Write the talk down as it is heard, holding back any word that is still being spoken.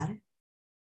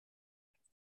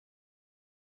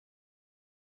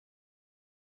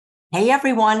Hey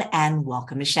everyone, and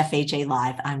welcome to Chef AJ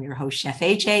Live. I'm your host, Chef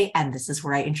AJ, and this is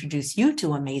where I introduce you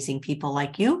to amazing people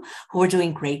like you who are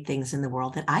doing great things in the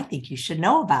world that I think you should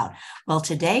know about. Well,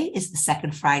 today is the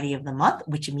second Friday of the month,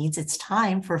 which means it's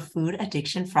time for Food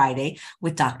Addiction Friday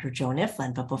with Dr. Joan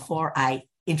Ifland. But before I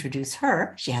introduce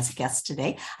her, she has a guest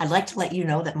today, I'd like to let you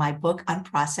know that my book,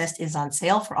 Unprocessed, is on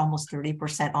sale for almost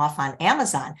 30% off on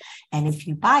Amazon. And if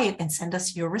you buy it and send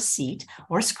us your receipt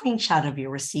or a screenshot of your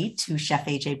receipt to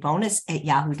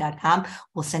chefajbonus@yahoo.com,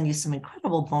 we'll send you some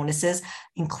incredible bonuses,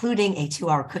 including a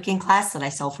 2-hour cooking class that I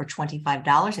sell for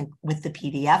 $25 and with the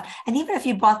PDF. And even if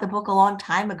you bought the book a long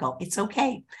time ago, it's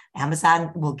okay.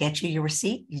 Amazon will get you your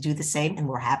receipt. You do the same, and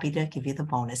we're happy to give you the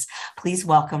bonus. Please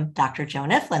welcome Dr. Joan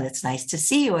Ifland. It's nice to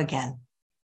see you again.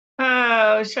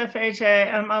 Oh, Chef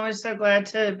AJ, I'm always so glad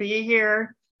to be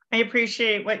here. I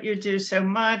appreciate what you do so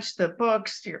much, the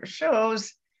books, your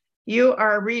shows. You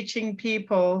are reaching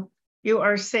people. You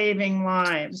are saving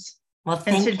lives. Well,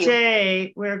 thank you. And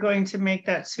today, we're going to make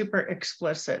that super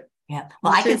explicit. Yeah.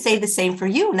 Well, I can say the same for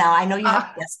you. Now, I know you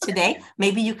have a guest today.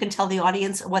 Maybe you can tell the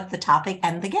audience what the topic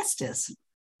and the guest is.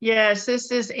 Yes, this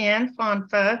is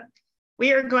Fonfa.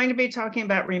 We are going to be talking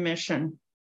about remission.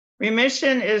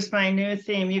 Remission is my new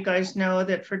theme. You guys know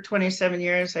that for 27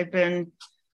 years, I've been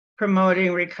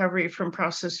promoting recovery from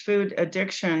processed food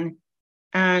addiction,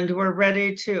 and we're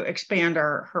ready to expand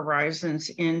our horizons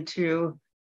into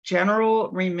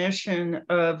general remission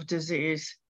of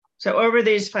disease. So over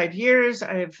these 5 years,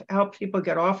 I've helped people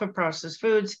get off of processed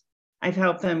foods. I've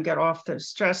helped them get off the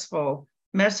stressful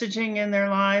messaging in their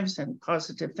lives and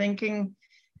positive thinking.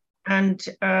 And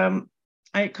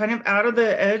I kind of out of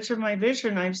the edge of my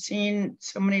vision, I've seen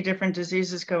so many different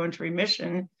diseases go into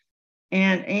remission.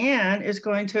 And Anne is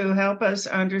going to help us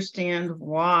understand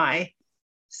why.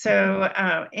 So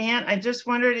Anne, I just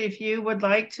wondered if you would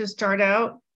like to start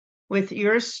out with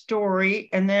your story.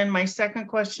 And then my second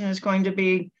question is going to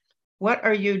be, what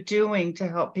are you doing to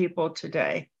help people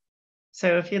today?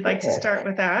 So if you'd like to start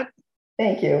with that.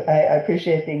 Thank you. I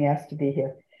appreciate being asked to be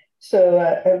here.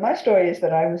 So my story is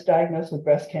that I was diagnosed with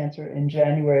breast cancer in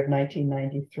January of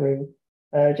 1993,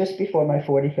 just before my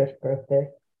 45th birthday.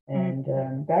 And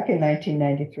back in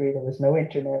 1993, there was no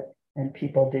internet and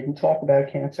people didn't talk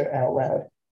about cancer out loud.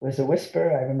 It was a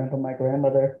whisper. I remember my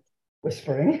grandmother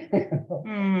whispering.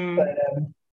 But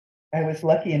I was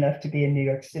lucky enough to be in New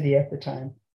York City at the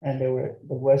time. And there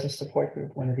was a support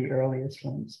group, one of the earliest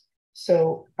ones.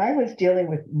 So I was dealing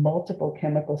with multiple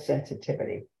chemical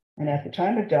sensitivity. And at the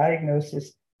time of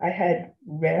diagnosis, I had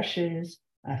rashes,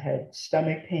 I had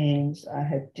stomach pains, I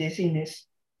had dizziness,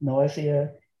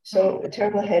 nausea, so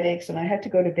terrible headaches, and I had to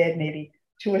go to bed maybe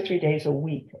 2 or 3 days a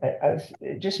week. I was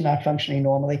just not functioning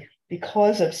normally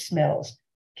because of smells,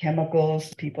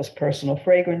 chemicals, people's personal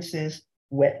fragrances,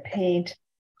 wet paint,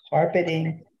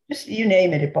 carpeting, just you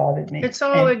name it, it bothered me. It's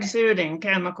all exuding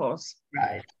chemicals.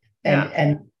 Right.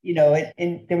 And you know,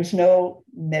 there was no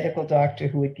medical doctor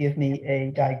who would give me a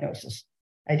diagnosis.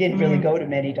 I didn't really go to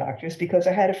many doctors because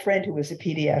I had a friend who was a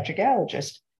pediatric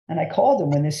allergist. And I called him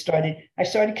when this started. I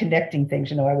started connecting things.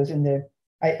 You know, I was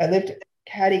I lived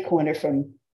catty corner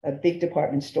from a big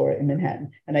department store in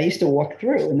Manhattan. And I used to walk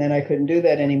through, and then I couldn't do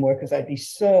that anymore because I'd be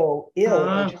so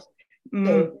ill.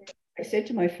 So I said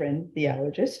to my friend, the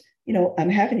allergist, you know, I'm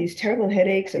having these terrible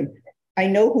headaches, and I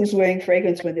know who's wearing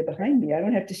fragrance when they're behind me. I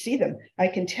don't have to see them. I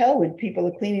can tell when people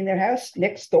are cleaning their house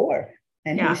next door.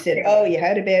 And he said, oh, you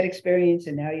had a bad experience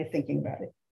and now you're thinking about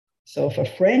it. So if a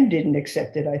friend didn't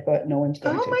accept it, I thought no one's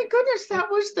going to. Oh my goodness,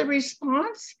 that was the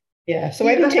response? Yeah, so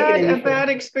I didn't take it any further. A bad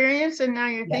experience and now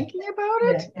you're thinking about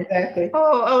it? Yeah, exactly.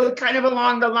 Oh, kind of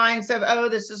along the lines of, oh,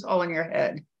 this is all in your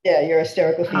head. Yeah, you're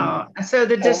hysterical female. So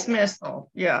the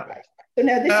dismissal, Right. So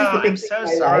now this is the big I'm thing so in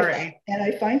my sorry. life, and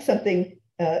I find something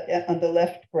on the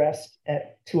left breast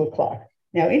at 2 o'clock.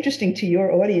 Now, interesting to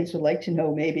your audience would like to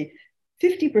know maybe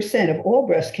 50% of all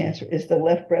breast cancer is the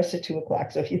left breast at 2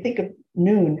 o'clock. So if you think of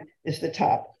noon is the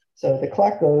top, so the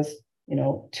clock goes, you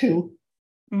know, 2,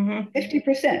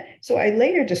 50%. So I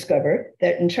later discovered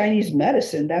that in Chinese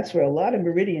medicine, that's where a lot of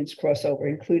meridians cross over,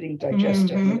 including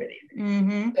digestive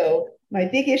meridian. So my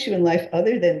big issue in life,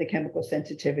 other than the chemical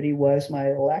sensitivity, was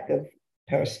my lack of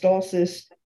peristalsis.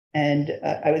 And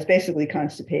I was basically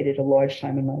constipated a large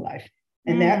time in my life.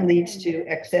 And that leads to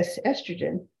excess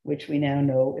estrogen, which we now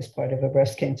know is part of a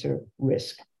breast cancer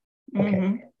risk. Okay.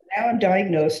 Now I'm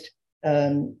diagnosed,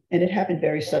 and it happened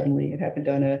very suddenly. It happened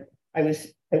I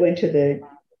went to the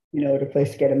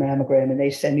place to get a mammogram, and they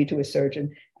sent me to a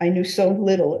surgeon. I knew so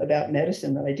little about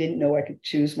medicine that I didn't know I could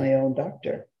choose my own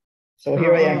doctor. So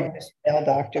here I am with a male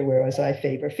doctor, whereas I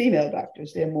favor female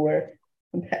doctors. They're more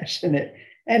compassionate.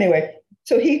 Anyway,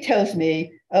 So he tells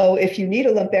me, oh, if you need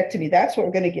a lumpectomy, that's what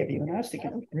we're going to give you. And I was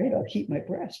thinking, oh, great, I'll keep my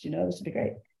breast, this would be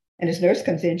great. And his nurse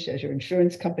comes in, she says, your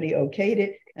insurance company okayed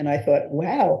it. And I thought,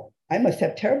 wow, I must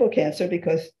have terrible cancer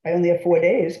because I only have 4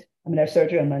 days. I'm going to have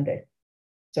surgery on Monday.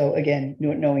 So again,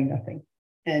 knowing nothing.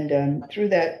 And through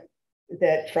that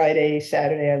Friday,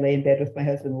 Saturday, I lay in bed with my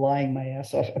husband, lying my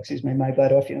ass off, my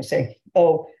butt off, saying,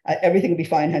 oh, everything will be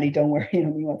fine, honey, don't worry.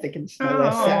 We weren't thinking it's my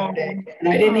last Saturday. And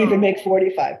I didn't even make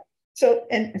 45. So,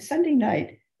 and Sunday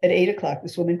night at 8:00,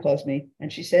 this woman calls me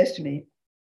and she says to me,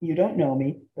 you don't know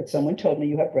me, but someone told me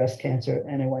you have breast cancer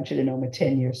and I want you to know I'm a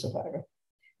 10-year survivor.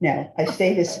 Now, I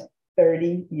say this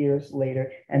 30 years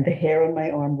later and the hair on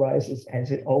my arm rises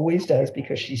as it always does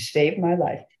because she saved my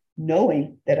life.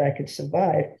 Knowing that I could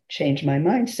survive changed my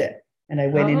mindset. And I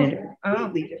went in a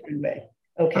completely different way.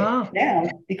 Okay, now,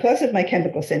 because of my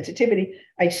chemical sensitivity,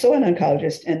 I saw an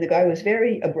oncologist and the guy was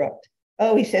very abrupt.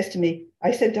 Oh, he says to me,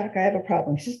 I said, Doc, I have a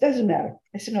problem. He says, doesn't matter.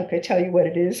 I said, no, can I tell you what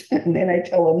it is? And then I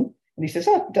tell him, and he says,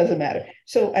 oh, it doesn't matter.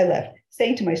 So I left,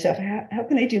 saying to myself, how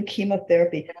can I do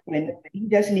chemotherapy when he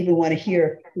doesn't even want to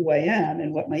hear who I am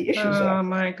and what my issues are? Oh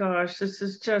my gosh, this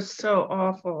is just so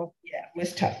awful. Yeah, it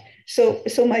was tough. So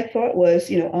my thought was,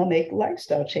 I'll make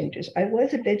lifestyle changes. I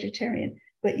was a vegetarian,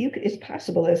 but it's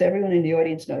possible, as everyone in the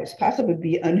audience knows, it's possible to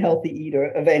be an unhealthy eater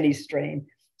of any strain.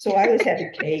 So I was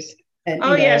having cake. And,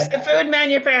 yes, the food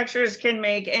manufacturers can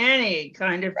make any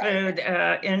kind of food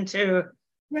into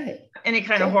any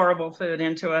kind of horrible food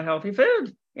into a healthy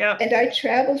food. Yeah. And I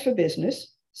traveled for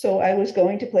business. So I was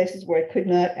going to places where I could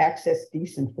not access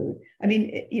decent food. I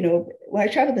mean, when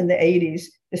I traveled in the 80s,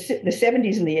 the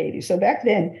 70s and the 80s. So back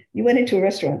then, you went into a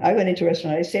restaurant. I went into a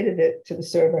restaurant. I say to the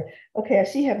server, okay, I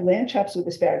see you have lamb chops with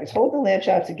asparagus. Hold the lamb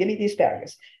chops and give me the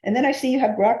asparagus. And then I see you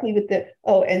have broccoli with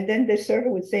and then the server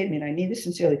would say to me, and I mean this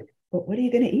sincerely, but what are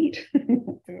you going to eat?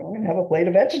 I'm going to have a plate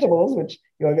of vegetables, which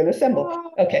you're going to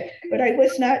assemble. Okay. But I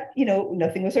was not,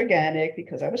 nothing was organic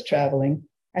because I was traveling.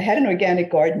 I had an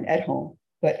organic garden at home,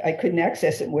 but I couldn't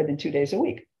access it more than 2 days a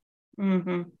week.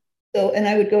 Mm-hmm. So, and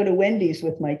I would go to Wendy's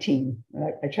with my team.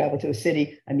 I traveled to a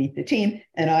city, I meet the team,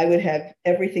 and I would have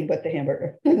everything but the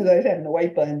hamburger. I was having the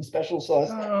white bun, special sauce,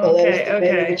 the lettuce,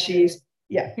 tomato, the cheese.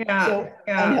 Yeah. So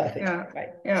unhealthy. Yeah. Right.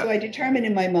 Yeah. So I determined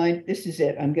in my mind, this is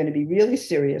it. I'm going to be really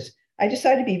serious. I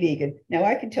decided to be vegan. Now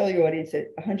I can tell your audience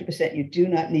that 100% you do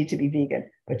not need to be vegan,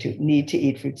 but you need to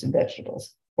eat fruits and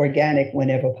vegetables, organic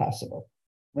whenever possible.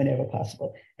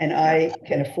 And I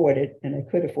can afford it, and I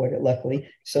could afford it, luckily.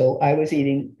 So I was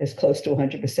eating as close to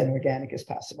 100% organic as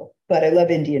possible. But I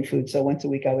love Indian food. So once a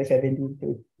week, I always have Indian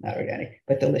food, not organic,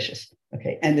 but delicious.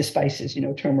 Okay. And the spices,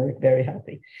 turmeric, very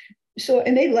healthy. So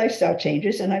I made lifestyle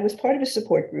changes, and I was part of a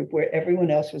support group where everyone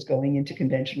else was going into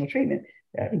conventional treatment,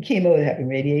 having chemo, having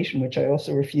radiation, which I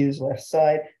also refused, left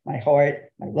side, my heart,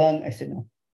 my lung. I said, no.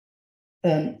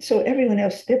 So everyone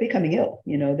else, they're becoming ill.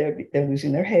 They're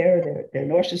losing their hair, they're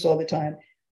nauseous all the time,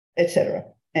 etc.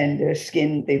 And their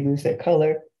skin, they lose their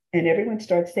color. And everyone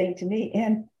starts saying to me,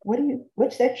 Anne,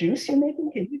 what's that juice you're making?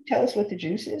 Can you tell us what the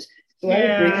juice is? So I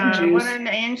would bring them juice. What an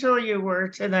angel you were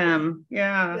to them.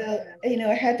 Yeah. Well,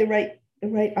 I had the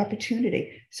right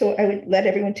opportunity. So I would let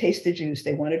everyone taste the juice.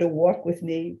 They wanted to walk with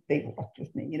me. They walked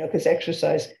with me, because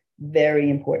exercise, very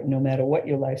important, no matter what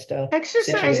your lifestyle.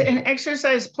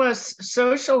 Exercise plus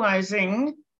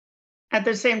socializing at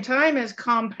the same time is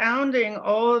compounding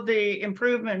all of the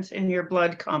improvements in your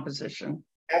blood composition.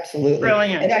 Absolutely.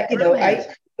 Brilliant. And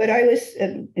but I was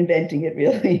inventing it,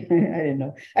 really. I didn't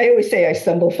know. I always say I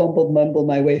stumble, fumbled, mumble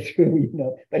my way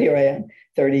through, but here I am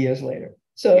 30 years later.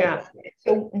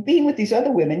 So being with these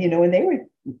other women, and they were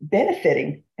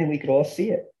benefiting, and we could all see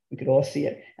it.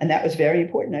 And that was very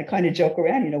important. I kind of joke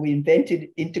around, we invented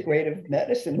integrative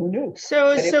medicine. Who knew?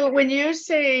 So when you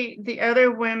say the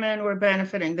other women were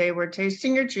benefiting, they were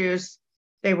tasting your juice,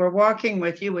 they were walking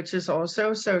with you, which is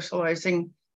also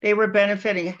socializing. They were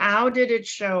benefiting. How did it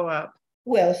show up?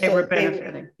 Well, they were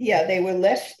benefiting. They were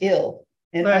less ill.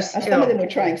 And some of them were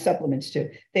trying supplements too.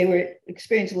 They were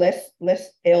experiencing less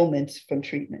ailments from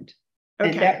treatment.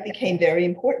 Okay. And that became very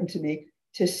important to me,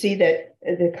 to see that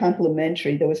the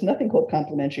complementary, there was nothing called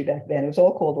complementary back then. It was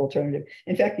all called alternative.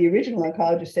 In fact, the original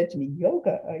oncologist said to me,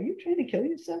 yoga, are you trying to kill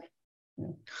yourself?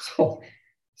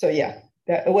 So yeah,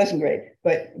 it wasn't great,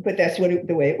 but that's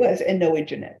the way it was, and no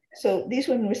internet. So these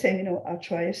women were saying, I'll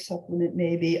try a supplement,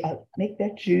 maybe I'll make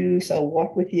that juice, I'll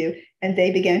walk with you. And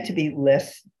they began to be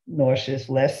less nauseous,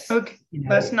 less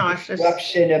nauseous,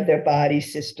 disruption of their body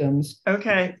systems.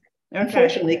 Okay.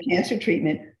 Unfortunately, cancer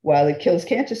treatment, while it kills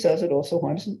cancer cells, it also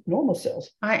harms normal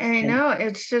cells. I know.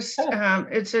 It's just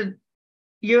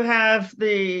you have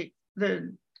the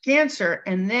cancer,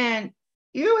 and then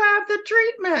you have the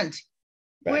treatment.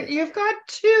 Right. You've got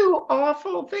two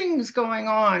awful things going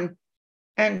on.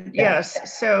 And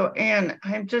yes, so Anne,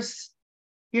 I'm just,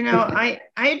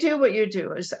 I do what you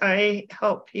do is I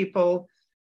help people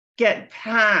get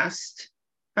past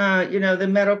the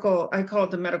medical, I call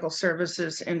it the medical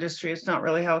services industry. It's not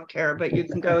really healthcare, but you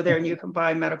can go there and you can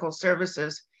buy medical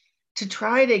services to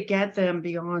try to get them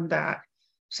beyond that.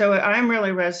 So I'm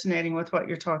really resonating with what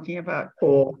you're talking about.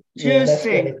 Cool. Yeah,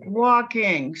 Juicing,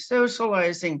 walking,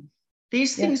 socializing.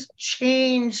 These things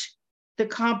change the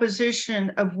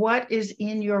composition of what is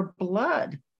in your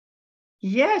blood.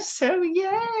 Yes, so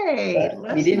yay.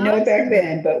 We didn't know it back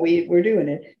then, but we were doing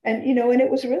it. And, and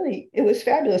it was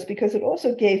fabulous because it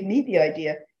also gave me the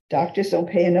idea, doctors don't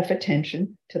pay enough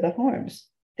attention to the harms.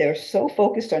 They're so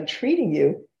focused on treating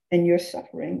you and you're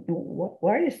suffering. And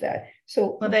why is that?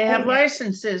 So, well, they have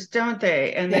licenses, don't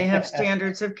they? And they have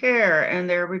standards of care, and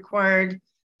they're required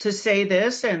to say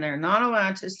this, and they're not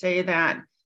allowed to say that.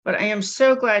 But I am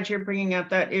so glad you're bringing up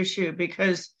that issue,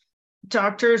 because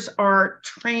doctors are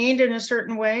trained in a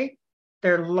certain way.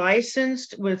 They're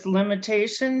licensed with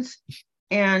limitations.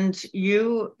 And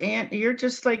you're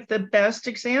just like the best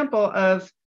example of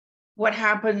what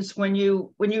happens when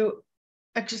you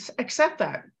just accept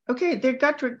that. Okay, they've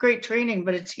got great training,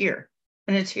 but it's here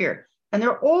and it's here. And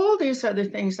there are all these other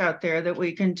things out there that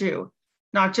we can do,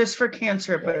 not just for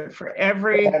cancer, but for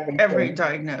every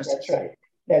diagnosis. That's right.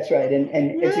 That's right. And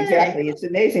it's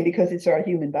amazing because it's our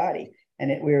human body,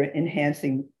 and we're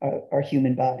enhancing our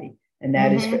human body. And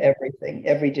that is for everything,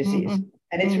 every disease.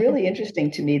 And it's really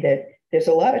interesting to me that there's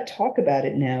a lot of talk about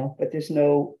it now, but there's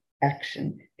no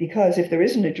action, because if there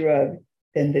isn't a drug,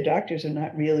 then the doctors are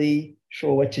not really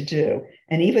sure what to do.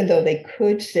 And even though they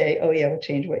could say, oh yeah, we'll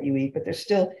change what you eat, but there's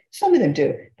still, some of them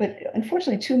do. But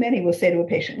unfortunately, too many will say to a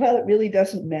patient, well, it really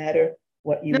doesn't matter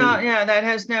what you eat. Yeah, that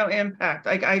has no impact.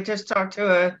 Like, I just talked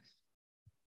to a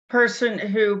person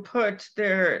who put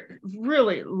their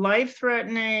really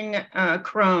life-threatening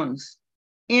Crohn's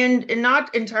in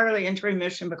not entirely into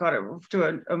remission, but got it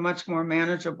to a much more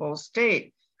manageable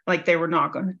state, like they were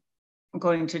not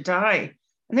going to die.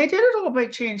 And they did it all by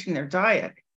changing their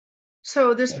diet.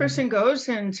 So this person goes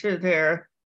into their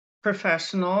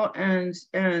professional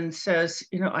and says,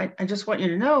 I just want you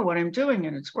to know what I'm doing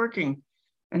and it's working.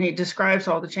 And he describes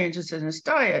all the changes in his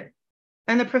diet.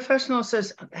 And the professional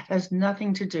says, that has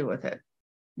nothing to do with it.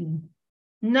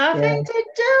 Nothing to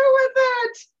do with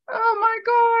it. Oh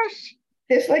my gosh.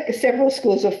 There's like several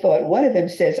schools of thought. One of them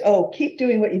says, oh, keep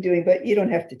doing what you're doing, but you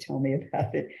don't have to tell me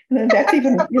about it. And then that's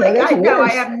even, that's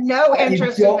worse. I have no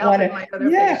interest in helping my other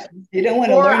patients. You don't want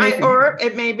to learn. Or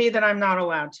it may be that I'm not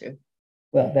allowed to.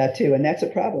 Well, that too. And that's a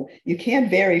problem. You can't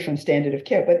vary from standard of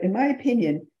care. But in my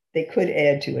opinion, they could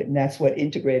add to it. And that's what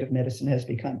integrative medicine has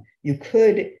become. You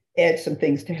could add some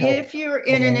things to help. If you're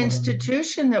in an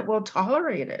institution that will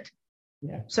tolerate it.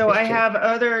 Yeah. So I have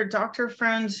other doctor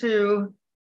friends who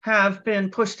have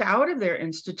been pushed out of their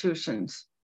institutions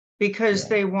because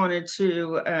they wanted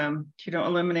to,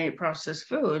 eliminate processed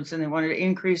foods, and they wanted to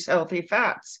increase healthy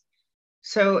fats.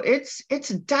 So it's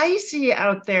dicey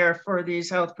out there for these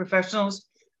health professionals.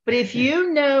 But if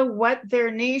you know what their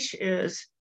niche is,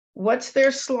 what's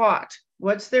their slot,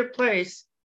 what's their place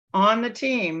on the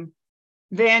team,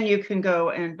 then you can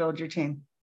go and build your team,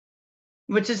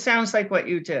 which it sounds like what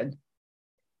you did.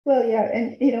 Well, yeah.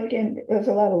 And, again, there was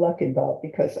a lot of luck involved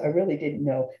because I really didn't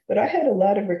know. But I had a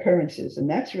lot of recurrences. And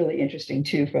that's really interesting,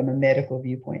 too, from a medical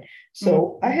viewpoint.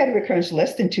 So I had a recurrence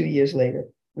less than 2 years later,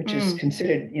 which is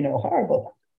considered,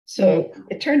 horrible. So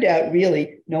it turned out,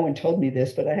 really, no one told me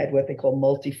this, but I had what they call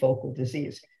multifocal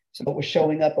disease. So it was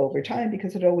showing up over time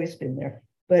because it had always been there.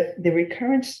 But the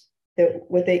recurrence,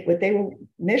 what they were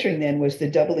measuring then was the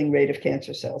doubling rate of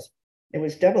cancer cells. It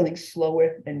was doubling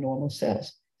slower than normal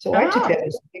cells. So I took that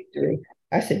as a victory.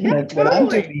 I said, what I'm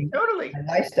doing, my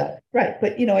lifestyle. Right.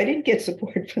 But, I didn't get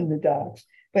support from the docs,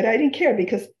 but I didn't care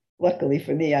because luckily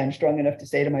for me, I'm strong enough to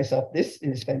say to myself, this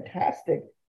is fantastic.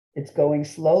 It's going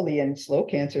slowly, and slow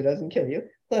cancer doesn't kill you.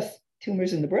 Plus,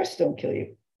 tumors in the breast don't kill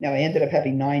you. Now, I ended up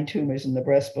having 9 tumors in the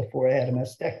breast before I had a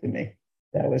mastectomy.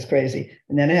 That was crazy.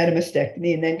 And then I had a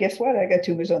mastectomy. And then guess what? I got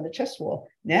tumors on the chest wall.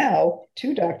 Now,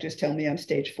 2 doctors tell me I'm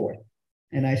stage 4.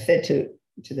 And I said to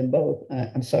them both,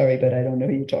 I'm sorry, but I don't know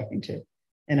who you're talking to.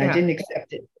 And I didn't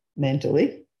accept it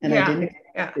mentally, and I didn't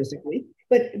accept it physically.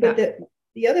 But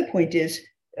the other point is,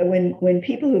 when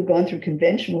people who've gone through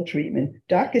conventional treatment,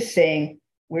 doc is saying,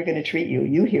 we're going to treat you.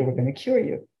 You hear, we're going to cure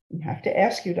you. You have to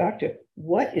ask your doctor,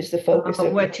 what is the focus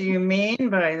of what do you mean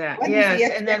by that?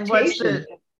 Yes. And then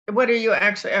what are you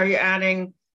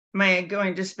adding am I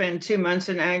going to spend 2 months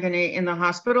in agony in the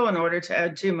hospital in order to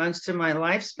add 2 months to my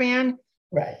lifespan?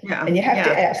 Right. Yeah. And you have yeah.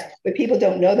 to ask, but people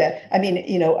don't know that. I mean,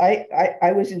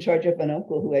 I was in charge of an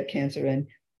uncle who had cancer, and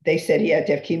they said he had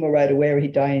to have chemo right away or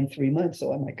he'd die in 3 months.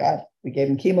 So I'm like, God, we gave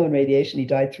him chemo and radiation. He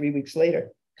died 3 weeks later.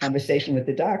 Conversation with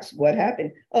the docs. What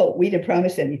happened? Oh, we didn't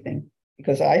promise anything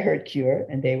because I heard cure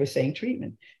and they were saying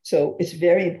treatment. So it's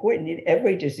very important in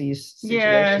every disease situation.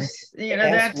 Yes,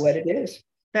 ask what it is.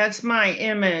 That's my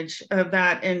image of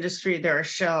that industry. There are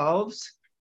shelves.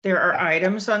 There are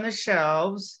items on the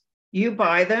shelves. You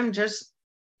buy them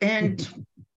and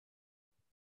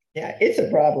yeah, it's a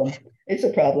problem. It's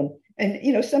a problem.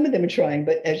 And some of them are trying,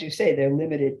 but as you say, they're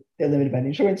limited. They're limited by the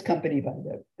insurance company, by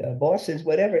the bosses,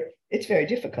 whatever. It's very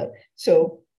difficult.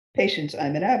 So patients,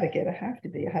 I'm an advocate. I have to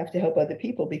be. I have to help other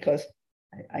people because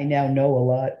I now know a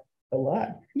lot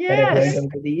that I've learned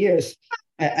over the years.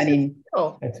 I mean,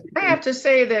 I have to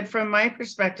say that from my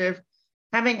perspective,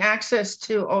 having access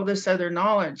to all this other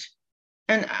knowledge,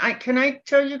 and can I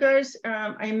tell you guys,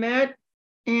 I met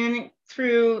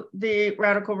through the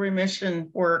radical remission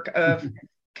work of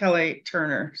Kelly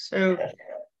Turner. So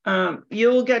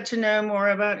you'll get to know more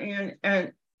about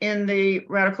Ann in the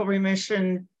Radical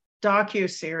Remission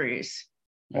docu-series,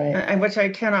 which I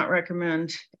cannot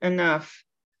recommend enough.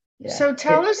 Yeah. So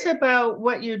tell us about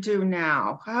what you do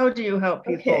now. How do you help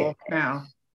people now?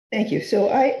 Thank you. So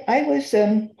I was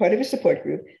part of a support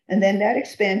group, and then that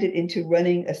expanded into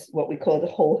running what we call the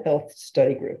whole health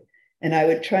study group. And I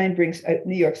would try and bring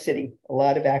New York City, a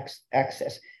lot of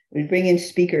access. We'd bring in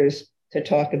speakers to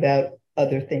talk about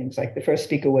other things. Like the first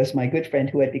speaker was my good friend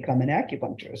who had become an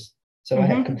acupuncturist. So I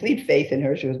have complete faith in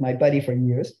her. She was my buddy for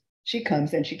years. She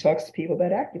comes and she talks to people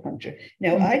about acupuncture.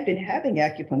 Now, I'd been having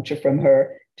acupuncture from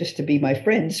her just to be my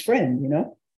friend's friend,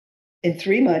 In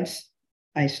 3 months,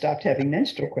 I stopped having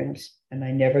menstrual cramps and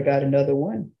I never got another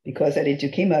one because I didn't do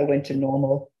chemo. I went to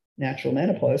normal natural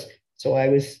menopause. So I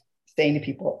was saying to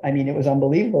people, I mean, it was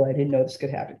unbelievable. I didn't know this could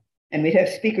happen. And we'd have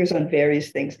speakers on various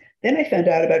things. Then I found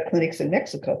out about clinics in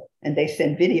Mexico and they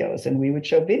send videos and we would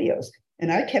show videos.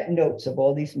 And I kept notes of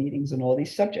all these meetings and all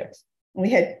these subjects. And we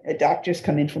had doctors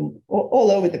come in from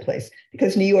all over the place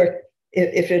because New York,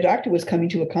 if a doctor was coming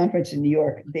to a conference in New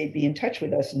York, they'd be in touch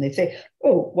with us and they'd say,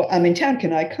 oh, well, I'm in town.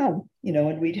 Can I come?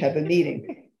 And we'd have a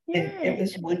meeting. And it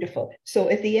was wonderful. So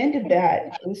at the end of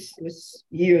that, it was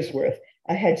years worth.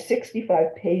 I had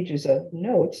 65 pages of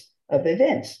notes of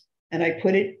events. And I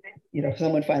put it,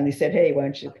 someone finally said, hey, why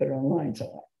don't you put it online?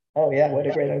 So, oh, yeah, what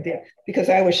a great idea. Because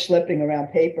I was schlepping around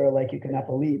paper like you cannot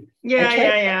believe.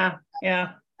 Yeah.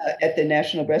 At the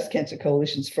National Breast Cancer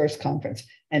Coalition's first conference.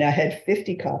 And I had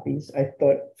 50 copies. I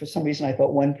thought, for some reason, I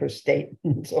thought one per state.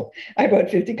 So I bought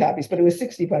 50 copies, but it was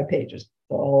 65 pages.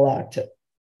 So a lot.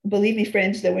 Believe me,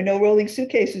 friends, there were no rolling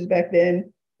suitcases back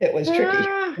then. It was tricky.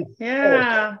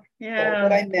 Yeah.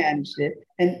 But I managed it.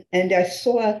 And I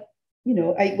saw,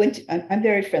 I'm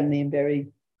very friendly and very,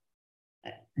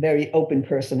 very open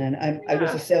person. And I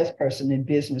was a salesperson in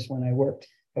business when I worked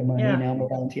for money. Now I'm a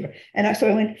volunteer. And so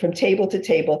I went from table to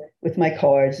table with my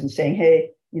cards and saying, hey,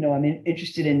 I'm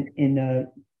interested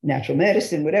in natural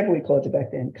medicine, whatever we called it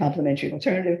back then, complementary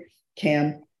alternative,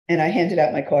 CAM. And I handed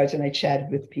out my cards and I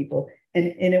chatted with people. And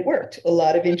it worked. A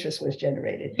lot of interest was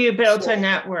generated. You built a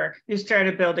network. You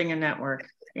started building a network.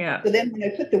 Yeah. So then when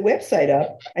I put the website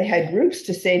up, I had groups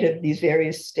to say to these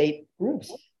various state groups,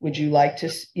 would you like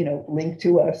to, link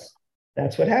to us?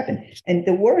 That's what happened. And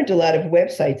there weren't a lot of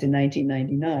websites in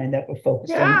 1999 that were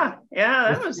focused on.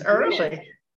 Yeah, that was early.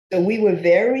 So we were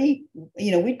very,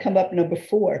 we'd come up number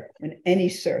 4 in any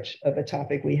search of a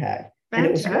topic we had. Fantastic. And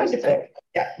it was wonderful.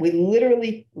 Yeah, we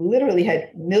literally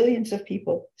had millions of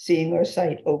people seeing our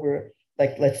site over,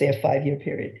 like, let's say a 5-year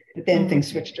period. But then things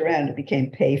switched around. It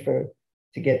became pay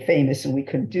to get famous, and we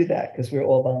couldn't do that because we were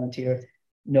all volunteer,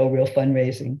 no real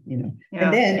fundraising, Yeah,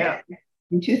 and then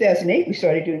in 2008, we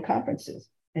started doing conferences,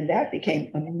 and that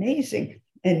became amazing.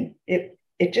 And it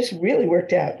just really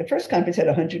worked out. The first conference had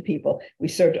 100 people. We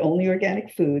served only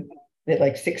organic food. We had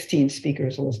like 16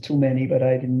 speakers. It was too many, but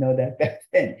I didn't know that back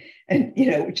then. And,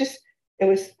 it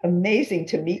was amazing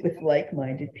to meet with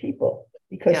like-minded people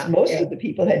because most of the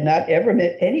people had not ever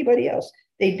met anybody else.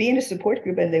 They'd be in a support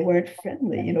group and they weren't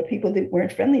friendly. People that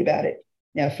weren't friendly about it.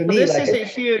 Now, for me, this is a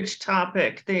huge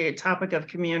topic, the topic of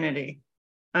community.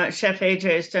 Chef AJ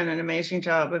has done an amazing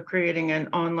job of creating an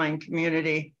online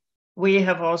community. We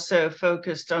have also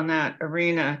focused on that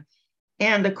arena.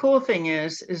 And the cool thing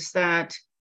is that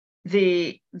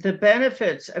the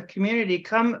benefits of community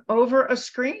come over a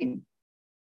screen.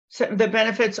 So the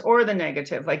benefits or the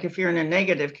negative, like if you're in a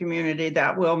negative community,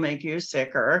 that will make you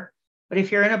sicker. But if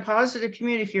you're in a positive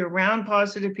community, if you're around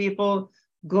positive people,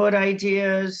 good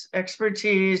ideas,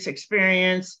 expertise,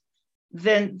 experience,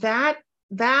 then that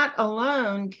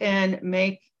alone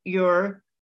can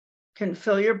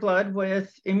fill your blood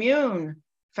with immune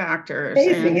factors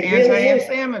Amazing. and It really is.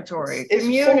 anti-inflammatory It's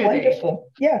so wonderful.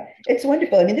 Yeah, it's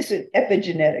wonderful. I mean, this is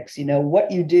epigenetics,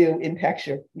 what you do impacts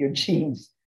your genes.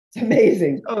 It's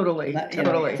amazing. Totally.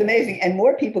 It's amazing. And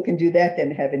more people can do that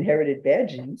than have inherited bad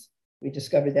genes. We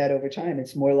discovered that over time.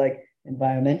 It's more like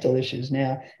environmental issues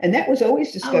now. And that was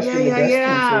always discussed in the breast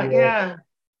cancer world. Yeah.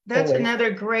 That's always. Another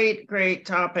great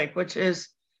topic, which is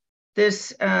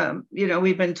this,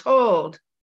 we've been told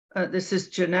this is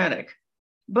genetic,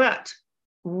 but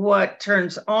what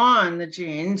turns on the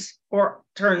genes or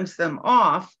turns them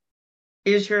off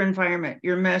is your environment,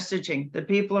 your messaging, the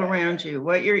people around you,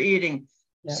 what you're eating.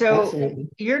 Yeah, so absolutely.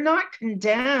 You're not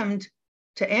condemned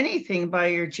to anything by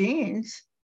your genes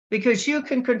because you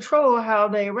can control how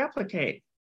they replicate.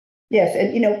 Yes,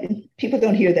 and people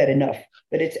don't hear that enough,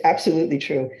 but it's absolutely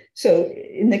true. So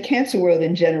in the cancer world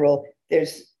in general,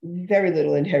 there's very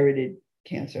little inherited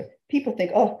cancer. People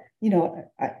think, oh,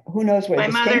 who knows where my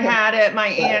mother had it, my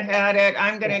aunt had it,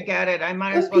 I'm going to get it. I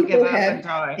might as well give up and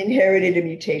die. Inherited a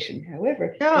mutation.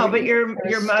 However, no, but your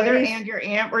mother and your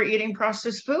aunt were eating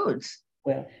processed foods.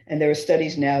 Well, and there are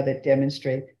studies now that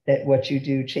demonstrate that what you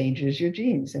do changes your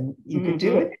genes, and you can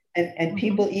do it. And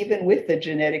people, even with the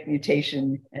genetic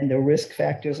mutation and the risk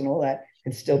factors and all that,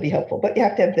 can still be helpful. But you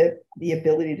have to have the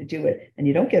ability to do it, and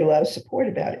you don't get a lot of support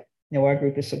about it. Our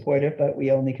group is supportive, but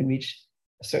we only can reach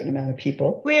a certain amount of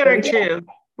people. We are too.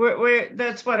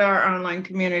 That's what our online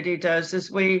community does.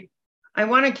 I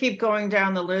want to keep going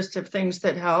down the list of things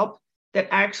that help. That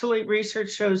actually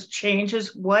research shows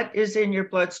changes what is in your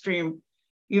bloodstream.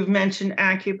 You've mentioned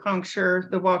acupuncture,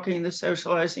 the walking, the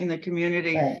socializing, the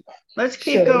community. Right. Let's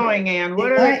keep going, Anne.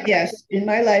 In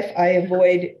my life, I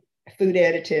avoid food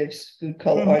additives, food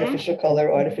color,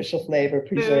 artificial flavor,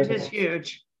 preservatives. Food is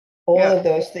huge. All of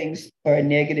those things are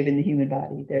negative in the human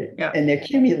body. And they're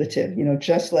cumulative,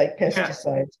 just like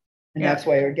pesticides. And that's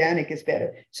why organic is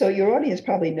better. So your audience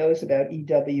probably knows about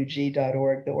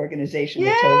EWG.org, the organization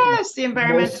that tells you the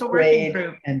Environmental Working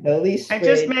Group. And the least I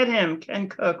just met him, Ken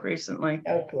Cook, recently.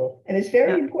 Oh, cool. And it's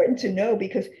very important to know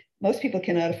because most people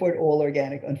cannot afford all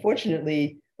organic.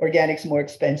 Unfortunately, organic's more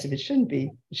expensive. It shouldn't be.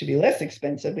 It should be less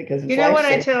expensive because it's what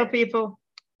I tell people?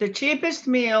 The cheapest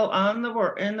meal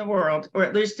in the world, or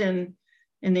at least in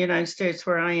the United States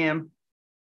where I am,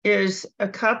 is a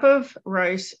cup of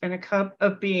rice and a cup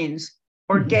of beans.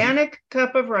 Organic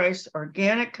cup of rice,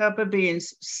 organic cup of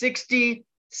beans, 60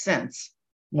 cents.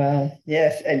 Wow.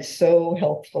 Yes. And so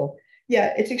helpful.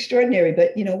 Yeah, it's extraordinary.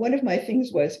 But, one of my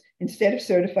things was instead of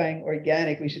certifying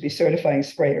organic, we should be certifying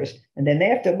sprayers. And then they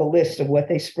have to have a list of what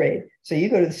they sprayed. So you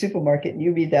go to the supermarket and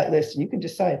you read that list and you can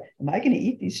decide, am I going to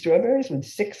eat these strawberries when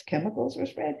 6 chemicals were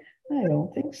sprayed? I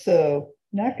don't think so.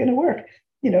 Not going to work.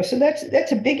 So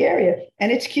that's a big area,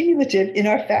 and it's cumulative in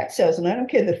our fat cells. And I don't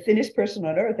care, the thinnest person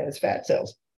on earth has fat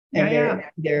cells, and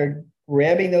they're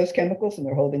grabbing those chemicals and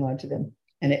they're holding on to them.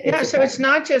 And so it's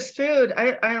not just food.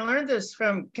 I learned this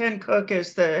from Ken Cook,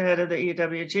 as the head of the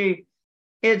EWG.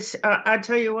 It's I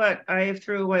tell you what, I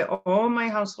threw away all my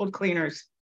household cleaners: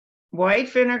 white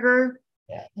vinegar,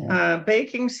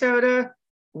 baking soda,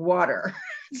 water.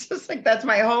 It's just like that's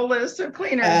my whole list of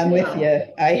cleaners. I'm with you.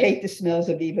 I hate the smells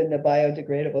of even the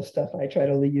biodegradable stuff. I try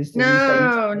to only use the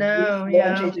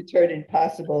laundry detergent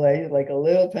possible. I use like a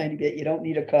little tiny bit. You don't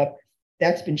need a cup.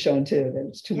 That's been shown too. That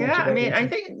it's too much. Yeah, I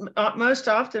think most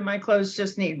often my clothes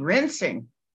just need rinsing.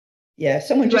 Yeah,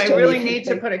 someone just. Do I really need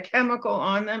to put a chemical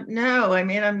on them? No,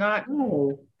 I'm not.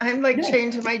 No. I'm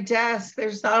chained to my desk.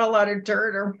 There's not a lot of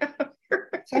dirt around.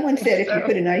 Someone said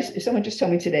someone just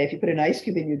told me today, if you put an ice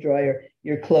cube in your dryer,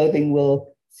 your clothing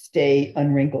will stay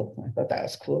unwrinkled. I thought that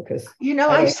was cool because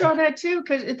I saw that too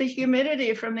because the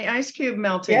humidity from the ice cube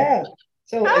melting. Yeah.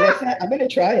 So I'm going to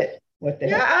try it. What the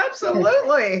heck? Yeah,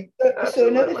 absolutely. So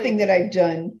another thing that I've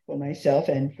done for myself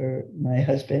and for my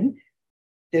husband,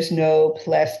 there's no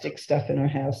plastic stuff in our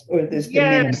house, or there's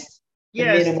the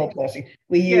minimal plastic.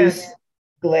 We use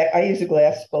glass. I use a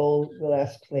glass bowl,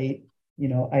 glass plate.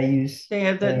 I use. They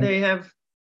have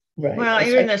right. Well,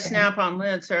 even the Snap-on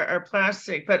lids are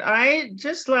plastic. But I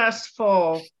just last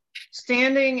fall,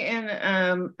 standing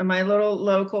in my little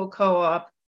local co-op,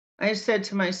 I said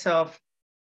to myself,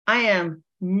 I am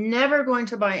never going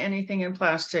to buy anything in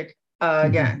plastic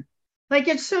again.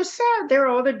 It's so sad. They're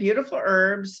all the beautiful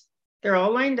herbs. They're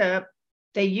all lined up.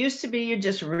 They used to be, you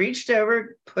just reached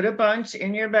over, put a bunch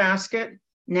in your basket.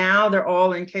 Now they're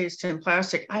all encased in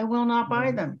plastic. I will not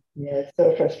buy them. Yeah, it's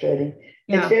so frustrating.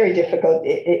 Yeah. It's very difficult.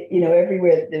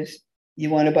 Everywhere you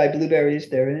want to buy blueberries,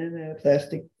 they're in a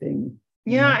plastic thing.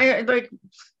 Yeah, like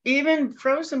even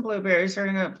frozen blueberries are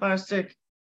in a plastic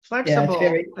flexible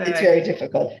bag. It's very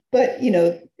difficult. But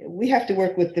we have to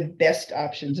work with the best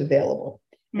options available.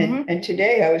 And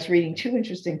today I was reading two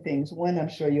interesting things. One, I'm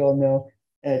sure you all know,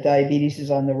 diabetes is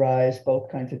on the rise,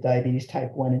 both kinds of diabetes,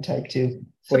 type 1 and type 2,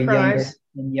 for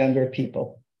younger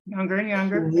people. Younger and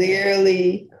younger.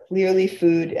 Clearly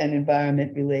food and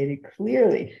environment related.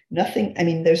 Clearly. Nothing,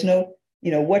 there's no,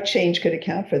 what change could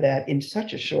account for that in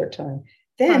such a short time?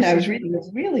 Then I was reading a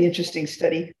really interesting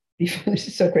study. This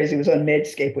is so crazy. It was on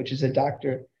Medscape, which is a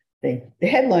doctor thing. The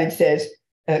headline says,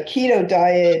 keto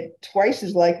diet twice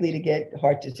as likely to get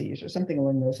heart disease or something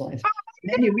along those lines.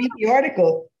 And then you read the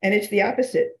article and it's the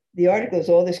opposite. The article is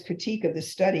all this critique of the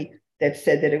study that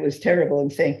said that it was terrible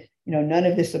and saying, none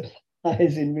of this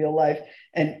applies in real life.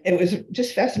 And it was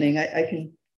just fascinating. I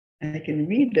can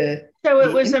read the. So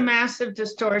it was a massive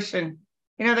distortion.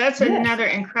 That's another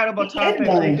incredible topic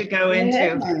we could go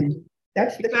into.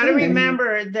 That's the you got to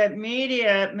remember that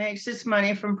media makes its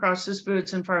money from processed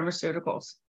foods and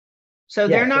pharmaceuticals. So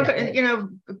they're not,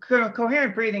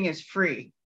 coherent breathing is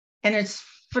free and it's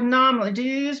phenomenal. Do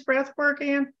you use breath work,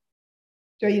 Ann?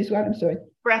 Do I use what? I'm sorry.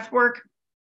 Breath work.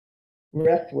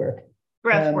 Breath work.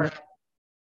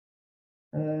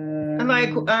 And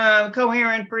like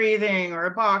coherent breathing or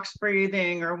box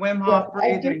breathing or Wim Hof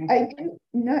breathing. I do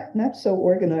not so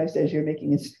organized as you're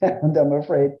making it sound, I'm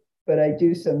afraid, but I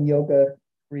do some yoga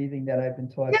breathing that I've been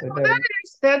taught.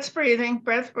 That's breathing.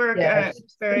 Breath work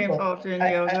is very involved in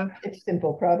yoga. It's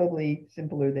simple, probably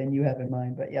simpler than you have in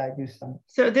mind, but yeah, I do some.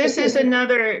 So this is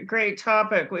another great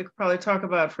topic we could probably talk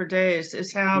about for days,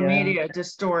 is how media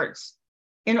distorts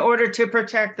in order to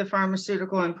protect the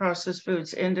pharmaceutical and processed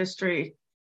foods industry.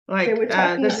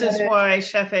 This is why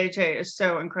Chef AJ is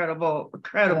so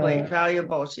incredibly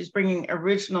valuable. She's bringing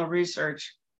original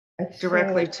research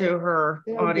directly to her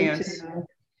audience.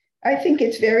 I think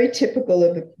it's very typical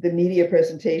of the media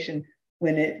presentation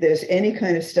when there's any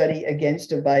kind of study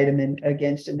against a vitamin,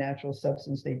 against a natural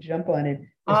substance. They jump on it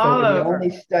as though it's the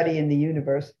only study in the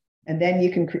universe. And then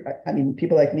you can,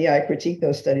 people like me, I critique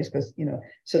those studies because,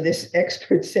 so this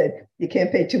expert said you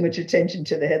can't pay too much attention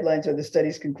to the headlines or the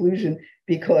study's conclusion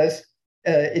because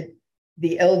the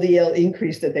LDL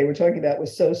increase that they were talking about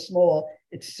was so small,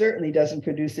 it certainly doesn't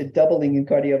produce a doubling in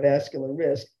cardiovascular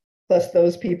risk. Plus,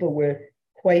 those people were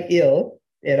quite ill.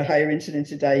 They had a higher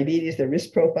incidence of diabetes. Their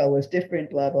risk profile was different,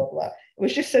 blah, blah, blah. It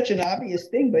was just such an obvious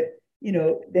thing, but,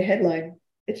 the headline,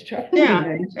 it's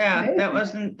troubling. That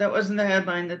wasn't the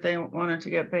headline that they wanted to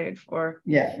get paid for.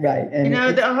 Yeah, right. And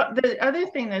the other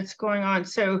thing that's going on.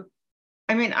 So,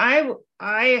 I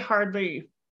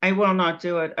will not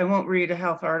do it. I won't read a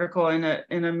health article in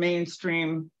a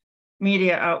mainstream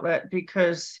media outlet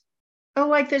because,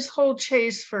 like this whole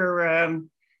chase for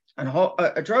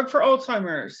a drug for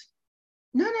Alzheimer's.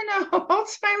 No.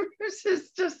 Alzheimer's is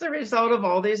just the result of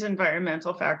all these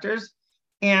environmental factors.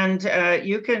 And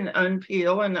you can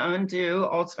unpeel and undo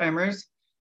Alzheimer's.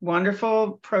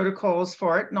 Wonderful protocols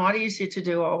for it. Not easy to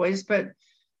do always, but,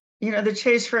 the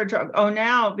chase for a drug.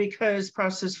 Now, because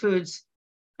processed foods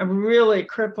really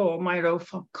cripple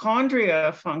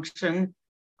mitochondria function.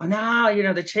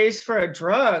 Now, the chase for a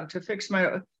drug to fix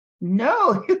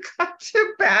No, you got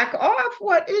to back off.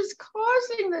 What is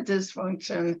causing the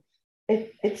dysfunction?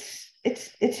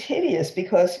 It's hideous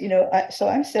because, so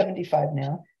I'm 75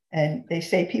 now. And they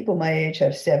say people my age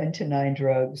have 7 to 9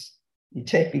 drugs you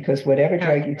take because whatever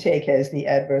drug you take has the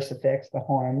adverse effects, the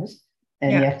harms,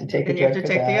 and you have to take a drug. And you have to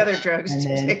take the other drugs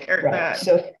to take care of that.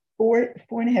 So 4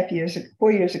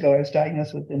 years ago, I was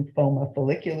diagnosed with lymphoma,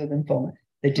 follicular lymphoma,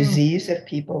 the disease of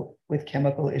people with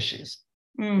chemical issues.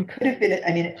 It could have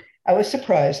been, I was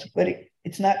surprised, but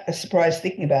it's not a surprise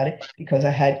thinking about it because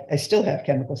I still have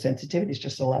chemical sensitivities,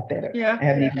 just a lot better. I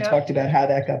haven't even talked about how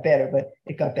that got better, but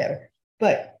it got better.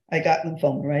 But I got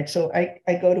lymphoma, right? So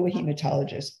I go to a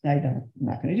hematologist. I'm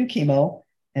not going to do chemo.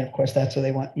 And of course, that's what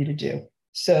they want you to do.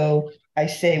 So I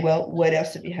say, well, what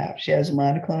else did you have? She has a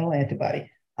monoclonal antibody.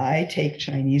 I take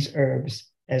Chinese herbs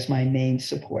as my main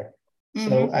support.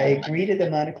 So I agree to the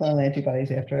monoclonal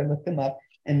antibodies after I look them up.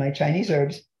 And my Chinese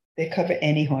herbs, they cover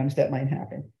any harms that might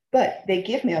happen. But they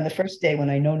give me on the first day when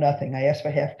I know nothing. I ask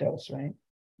for half dose, right?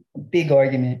 Big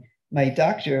argument. My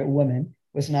doctor, a woman,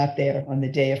 was not there on the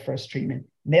day of first treatment.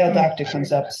 Male doctor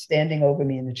comes up standing over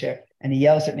me in the chair and he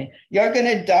yells at me, "You're going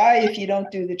to die if you don't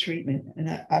do the treatment."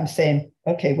 And I'm saying,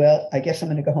 okay, well, I guess I'm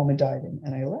going to go home and die then.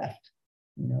 And I left,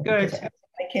 because I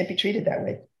can't be treated that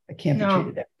way. I can't be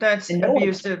treated that way. That's And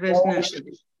abusive, isn't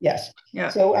it? Yes. Yeah.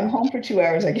 So I'm home for 2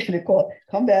 hours. I get a call.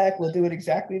 Come back. We'll do it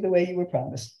exactly the way you were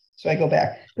promised. So I go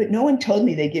back. But no one told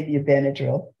me they give you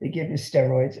Benadryl, they give you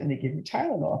steroids, and they give you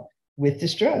Tylenol with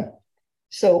this drug.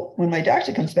 So when my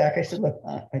doctor comes back, I said, look,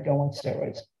 I don't want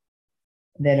steroids.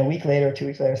 And then a week later, or 2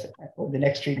 weeks later, I said, the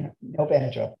next treatment, no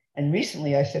Benadryl. And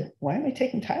recently I said, why am I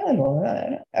taking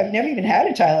Tylenol? I've never even had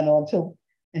a Tylenol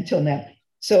until now.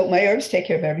 So my herbs take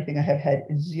care of everything. I have had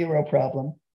zero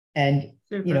problem. And,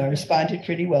 I responded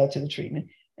pretty well to the treatment.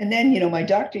 And then, my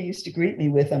doctor used to greet me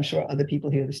with, I'm sure other people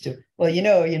hear this too, well,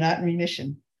 you're not in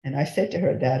remission. And I said to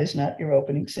her, that is not your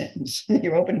opening sentence.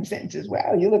 Your opening sentence is,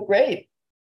 wow, you look great.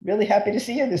 Really happy to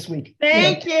see you this week.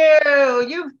 Thank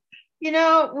you.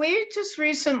 We just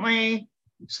recently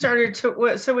started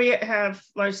so we have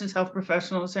licensed health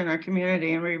professionals in our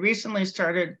community, and we recently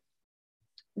started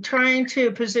trying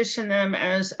to position them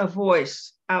as a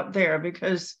voice out there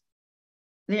because,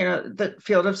 the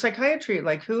field of psychiatry,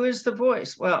 like who is the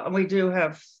voice? Well, we do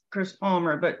have Chris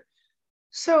Palmer, but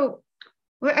so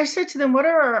I said to them,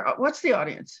 what's the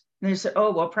audience? And they said,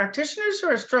 oh, well, practitioners who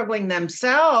are struggling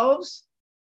themselves.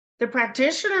 The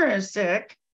practitioner is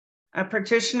sick.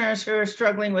 Practitioners who are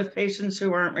struggling with patients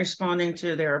who aren't responding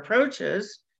to their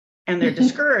approaches, and they're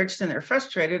discouraged and they're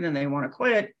frustrated and they want to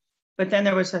quit. But then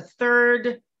there was a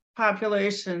third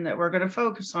population that we're going to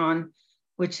focus on,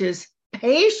 which is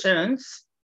patients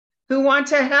who want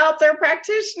to help their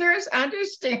practitioners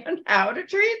understand how to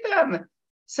treat them.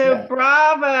 So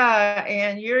brava,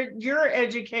 and you're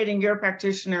educating your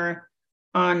practitioner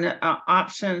on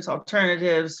options,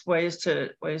 alternatives, ways to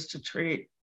treat.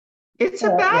 It's a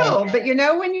battle, but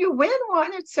when you win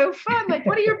one, it's so fun. Like,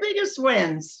 what are your biggest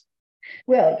wins?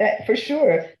 Well, that for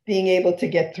sure, being able to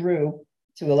get through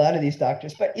to a lot of these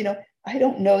doctors, but I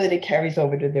don't know that it carries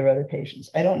over to their other patients.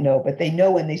 I don't know, but they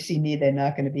know when they see me, they're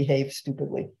not going to behave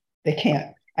stupidly. They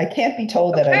can't. I can't be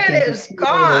told that I can't. That is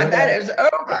gone. That is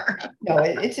over. No,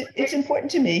 it's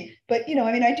important to me. But,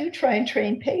 I do try and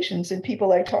train patients and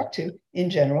people I talk to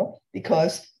in general,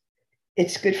 because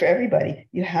it's good for everybody.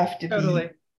 You have to be.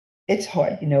 It's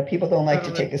hard. People don't like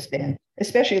to take a stand,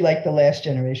 especially like the last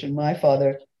generation. My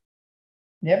father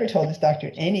never told his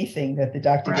doctor anything that the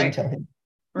doctor didn't tell him.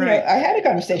 Right. I had a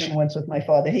conversation once with my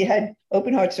father. He had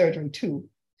open heart surgery, two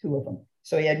of them.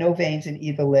 So he had no veins in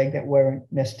either leg that weren't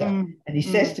messed up. And he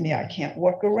says to me, I can't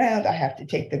walk around. I have to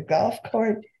take the golf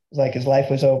cart. It was like his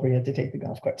life was over. He had to take the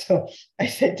golf cart. So I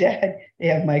said, Dad, they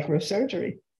have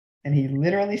microsurgery. And he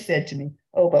literally said to me,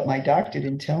 oh, but my doctor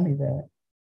didn't tell me that.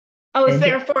 Oh, and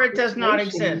therefore it does not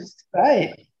exist.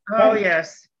 Right. Oh, right.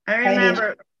 Yes. I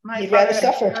remember my father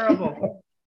had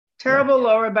terrible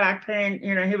lower back pain.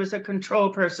 He was a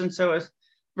control person. So his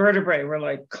vertebrae were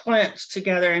like clenched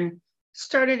together and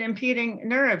started impeding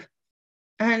nerve.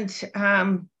 And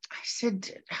I said,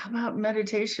 how about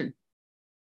meditation?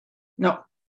 No.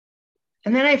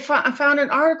 And then I found an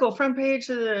article, front page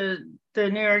of the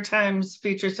New York Times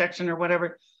feature section or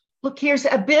whatever. Look, here's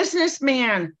a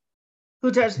businessman who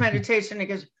does meditation. He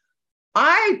goes,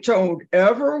 I don't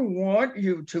ever want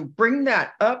you to bring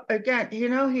that up again.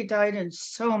 He died in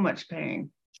so much pain.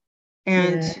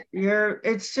 And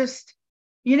it's just,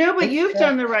 but you've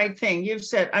done the right thing. You've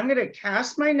said, I'm going to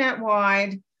cast my net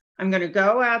wide. I'm going to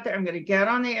go out there. I'm going to get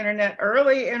on the internet,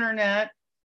 early internet,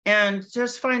 and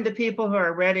just find the people who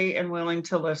are ready and willing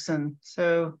to listen.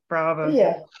 So bravo.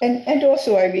 Yeah. And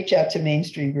also I reach out to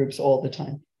mainstream groups all the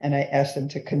time. And I ask them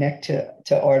to connect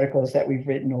to articles that we've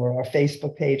written or our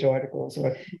Facebook page articles,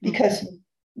 or because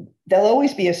there'll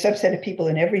always be a subset of people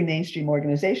in every mainstream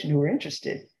organization who are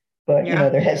interested, but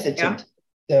they're hesitant.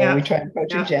 So we try and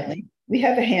approach them gently. We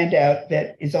have a handout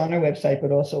that is on our website,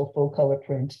 but also a full color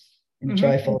print in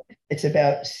trifold. It's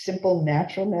about simple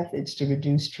natural methods to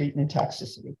reduce treatment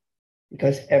toxicity,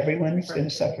 because everyone's going to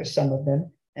suffer some of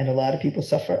them, and a lot of people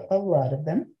suffer a lot of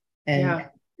them. And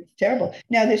it's terrible.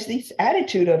 Now there's this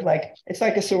attitude of like, it's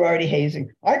like a sorority hazing.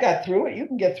 I got through it. You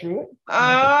can get through it.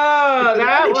 Oh,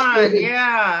 that one.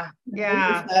 Yeah.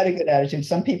 It's not a good attitude.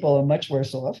 Some people are much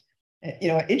worse off.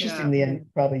 Interestingly and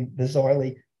probably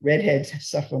bizarrely, redheads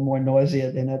suffer more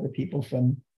nausea than other people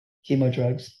from chemo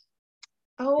drugs.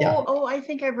 Oh, I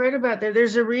think I've read about that.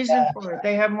 There's a reason for it.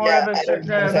 They have more of a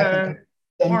certain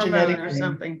hormone or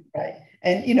something. Right.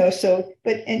 And,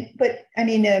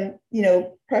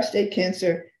 prostate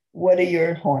cancer, what are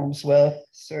your harms? Well,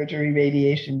 surgery,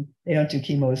 radiation, they don't do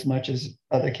chemo as much as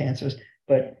other cancers,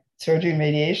 but surgery and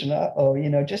radiation,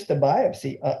 just the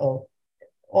biopsy,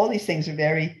 all these things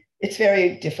are it's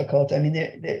very difficult. I mean,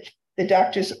 the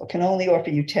doctors can only offer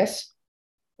you tests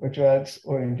or drugs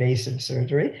or invasive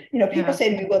surgery. People say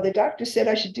to me, well, the doctor said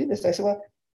I should do this. I said, well,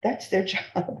 That's their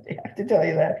job. They have to tell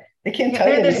you that. They can't tell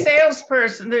they're you. The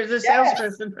salesperson. There's a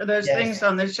salesperson for those Yes. things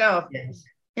on the shelf. Yes.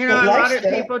 You know, a lot of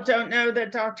people don't know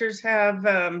that doctors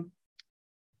have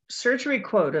surgery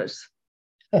quotas.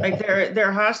 Like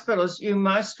their hospitals, you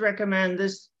must recommend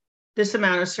this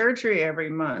amount of surgery every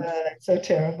month. That's so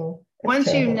terrible.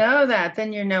 Once you know that,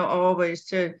 then you know always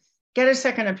to get a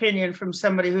second opinion from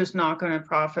somebody who's not going to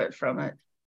profit from it.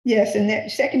 Yes, and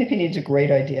that second opinion is a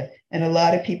great idea. And a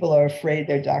lot of people are afraid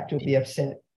their doctor will be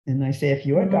upset. And I say, if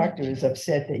your doctor is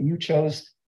upset that you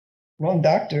chose wrong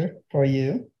doctor for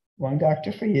you,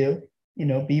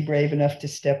 be brave enough to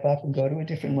step up and go to a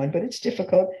different one. But it's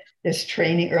difficult. There's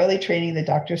training, early training. The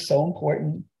doctor is so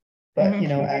important. But, I'm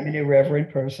an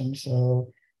irreverent person,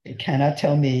 so they cannot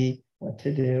tell me what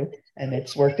to do. And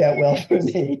it's worked out well for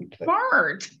me.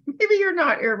 Smart. Maybe you're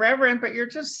not irreverent, but you're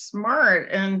just smart.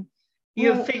 And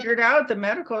you've figured out the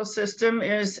medical system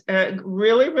is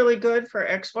really, really good for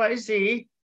XYZ.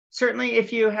 Certainly,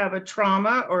 if you have a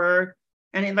trauma or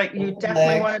you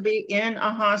definitely want to be in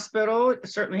a hospital.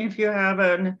 Certainly, if you have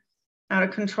an out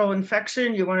of control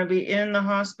infection, you want to be in the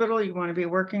hospital. You want to be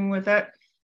working with that.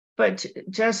 But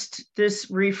just this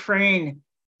refrain,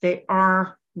 they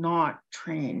are not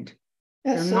trained.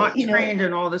 They're not trained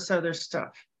in all this other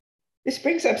stuff. This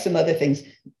brings up some other things.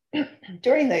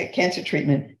 During the cancer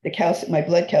treatment, my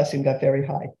blood calcium got very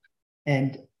high.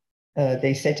 And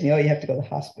they said to me, you have to go to the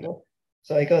hospital.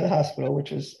 So I go to the hospital,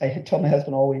 I had told my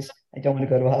husband always, I don't want to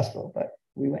go to a hospital, but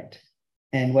we went.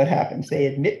 And what happens? They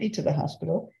admit me to the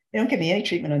hospital. They don't give me any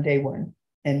treatment on day 1.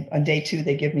 And on day 2,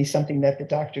 they give me something that the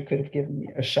doctor could have given me,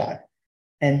 a shot.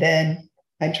 And then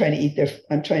I'm trying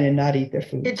to not eat their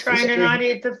food. You're trying to not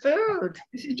eat the food.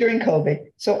 This is during COVID.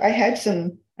 So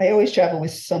I always travel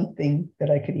with something that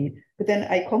I could eat. But then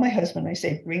I call my husband, I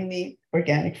say, bring me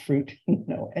organic fruit,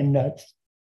 and nuts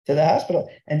to the hospital.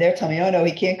 And they're telling me, oh no,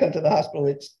 he can't come to the hospital.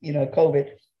 It's, COVID.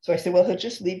 So I said, well, he'll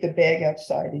just leave the bag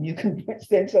outside and you can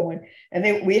send someone.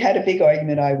 And we had a big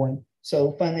argument. I won.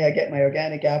 So finally I get my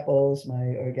organic apples,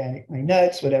 my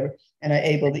nuts, whatever, and I'm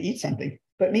able to eat something.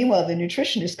 But meanwhile, the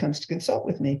nutritionist comes to consult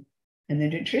with me. And the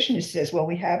nutritionist says, well,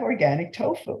 we have organic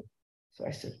tofu. So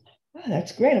I said, oh,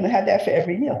 that's great. I'm going to have that for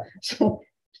every meal. So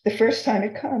the first time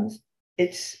it comes,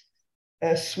 it's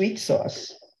a sweet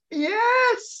sauce.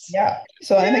 Yes. Yeah.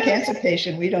 So I'm a cancer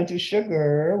patient. We don't do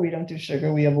sugar. We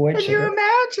avoid sugar. Can you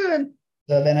imagine?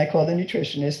 So then I call the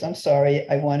nutritionist. I'm sorry,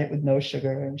 I want it with no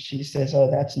sugar. And she says, oh,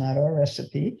 that's not our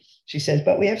recipe. She says,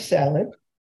 but we have salad.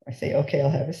 I say, okay, I'll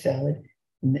have a salad.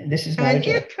 And this is not and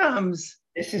it comes.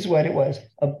 This is what it was.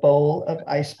 A bowl of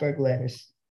iceberg lettuce.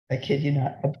 I kid you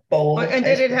not. A bowl. And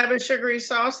did it have a sugary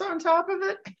sauce on top of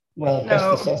it? Well,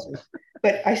 no. The sauce.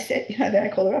 But I said, then I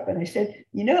called her up and I said,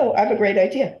 I have a great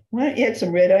idea. Why don't you add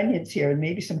some red onions here and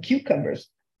maybe some cucumbers?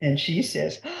 And she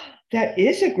says, that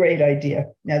is a great idea.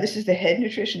 Now, this is the head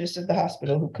nutritionist of the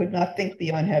hospital who could not think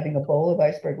beyond having a bowl of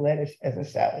iceberg lettuce as a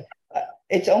salad.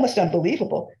 It's almost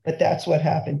unbelievable, but that's what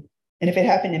happened. And if it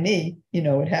happened to me,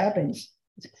 it happens.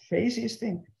 It's the craziest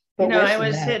thing. But I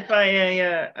was hit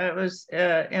by I was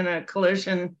in a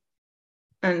collision.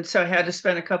 And so I had to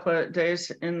spend a couple of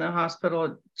days in the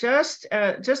hospital just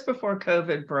before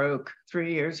COVID broke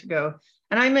 3 years ago.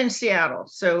 And I'm in Seattle.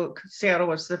 So Seattle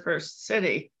was the first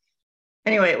city.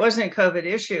 Anyway, it wasn't a COVID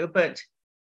issue, but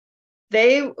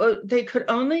they could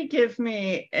only give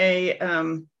me a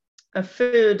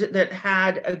food that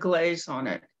had a glaze on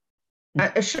it,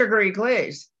 a sugary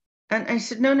glaze. And I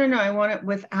said, no, I want it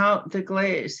without the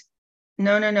glaze.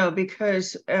 No,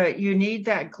 because you need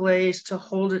that glaze to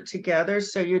hold it together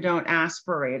so you don't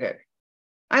aspirate it.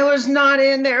 I was not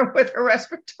in there with a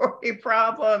respiratory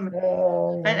problem.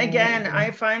 And again,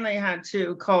 I finally had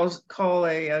to call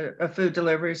a food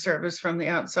delivery service from the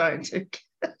outside to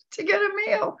get a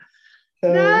meal.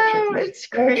 It's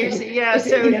crazy. Yeah,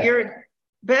 so your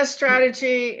best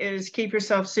strategy is keep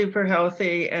yourself super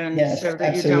healthy and so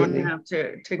that absolutely. You don't have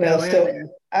to go in there.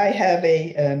 I have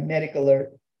a medical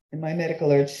alert. And my medical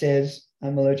alert says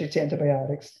I'm allergic to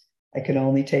antibiotics. I can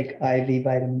only take IV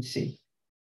vitamin C.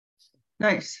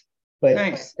 Nice. But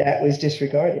that was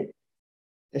disregarded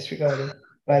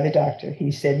by the doctor.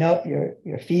 He said, nope, you're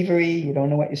fevery. You don't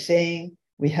know what you're saying.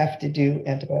 We have to do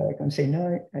antibiotics. I'm saying,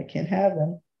 no, I can't have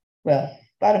them. Well,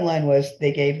 bottom line was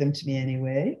they gave them to me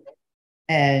anyway.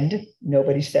 And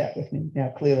nobody sat with me. Now,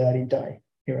 clearly I didn't die.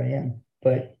 Here I am.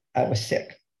 But I was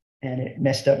sick. And it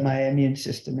messed up my immune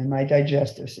system and my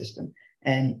digestive system.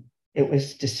 And it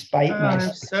was despite my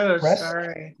I'm so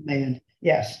sorry. Demand.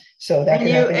 Yes. So that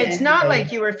it's not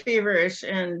like you were feverish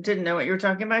and didn't know what you were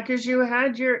talking about because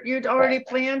you'd already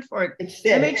planned for it.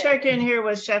 Let me check in here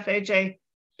with Chef AJ.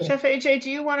 Chef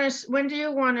AJ, when do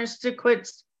you want us to quit?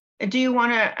 Do you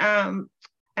want to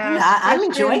I'm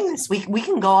enjoying this. We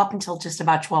can go up until just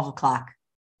about 12 o'clock.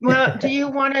 Well, do you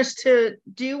want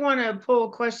to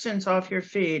pull questions off your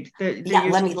feed?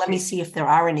 Let me see if there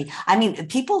are any. I mean,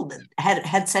 people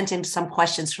had sent in some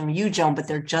questions from you, Joan, but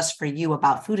they're just for you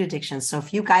about food addiction. So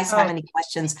if you guys have any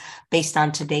questions based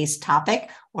on today's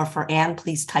topic, or for Anne,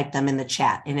 please type them in the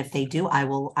chat. And if they do, I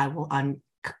will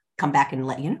come back and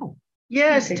let you know.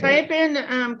 Yes, type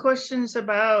in questions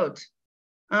about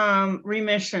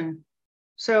remission.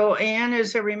 So Anne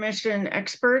is a remission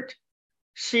expert.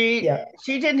 She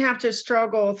didn't have to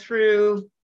struggle through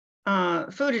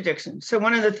food addiction. So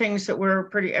one of the things that we're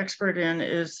pretty expert in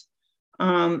is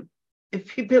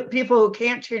if people who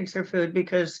can't change their food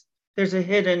because there's a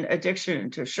hidden addiction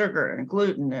to sugar and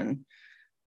gluten and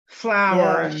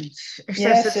flour and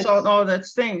excessive salt and all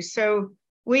those things. So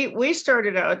we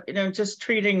started out, just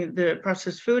treating the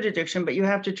processed food addiction, but you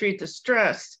have to treat the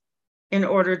stress in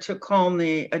order to calm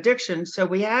the addiction. So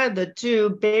we had the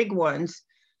two big ones,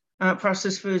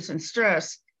 processed foods and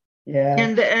stress. Yeah.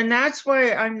 And that's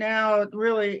why I'm now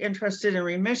really interested in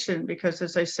remission, because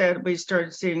as I said, we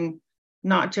started seeing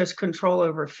not just control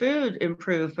over food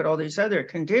improve, but all these other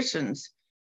conditions.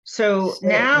 So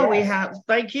now we have,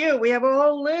 like we have a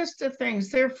whole list of things.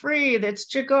 They're free. That's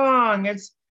Qigong,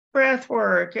 it's breath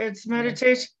work, it's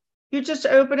meditation. You just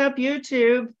open up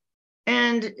YouTube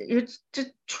and you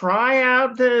just try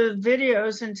out the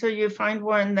videos until you find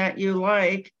one that you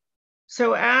like.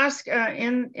 So ask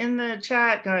in the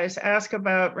chat, guys, ask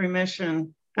about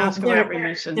remission. About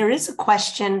remission. There is a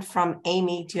question from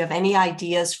Amy. Do you have any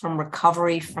ideas from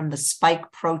recovery from the spike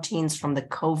proteins from the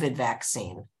COVID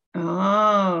vaccine?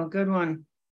 Oh, good one.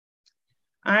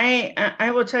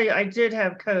 I will tell you, I did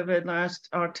have COVID last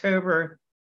October,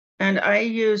 and I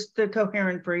used the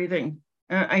coherent breathing.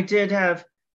 I did have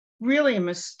really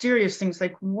mysterious things.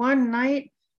 Like one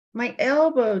night, my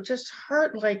elbow just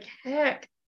hurt like heck.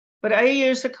 But I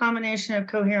use a combination of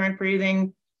coherent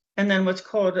breathing and then what's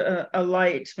called a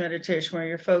light meditation, where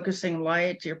you're focusing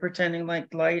light, you're pretending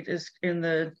like light is in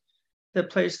the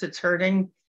place that's hurting.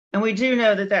 And we do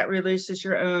know that releases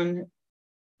your own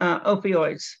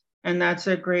opioids. And that's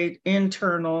a great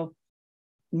internal,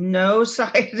 no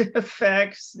side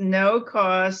effects, no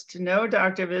cost, no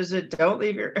doctor visit. Don't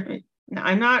leave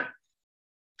I'm not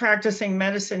practicing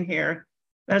medicine here.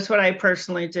 That's what I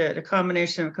personally did, a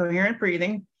combination of coherent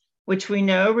breathing, which we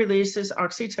know releases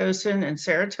oxytocin and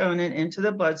serotonin into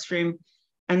the bloodstream.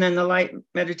 And then the light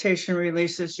meditation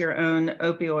releases your own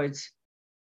opioids.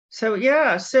 So,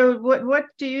 so what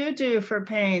do you do for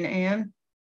pain, Anne?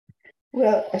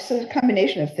 Well, it's a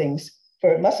combination of things.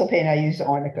 For muscle pain, I use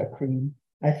arnica cream.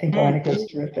 I think arnica is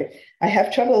terrific. I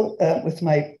have trouble with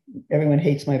everyone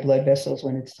hates my blood vessels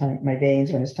when it's time, my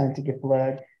veins, when it's time to give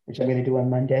blood, which I'm going to do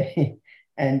on Monday,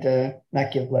 and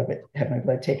not give blood, but have my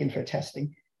blood taken for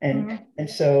testing. And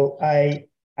so I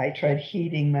tried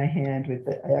heating my hand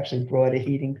I actually brought a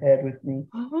heating pad with me,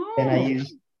 and I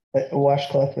used a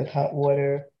washcloth with hot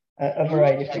water, a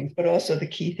variety of things. But also the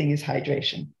key thing is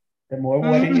hydration. The more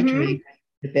water you drink,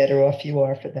 the better off you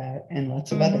are for that, and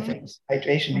lots of other things.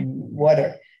 Hydration,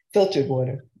 water, filtered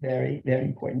water, very, very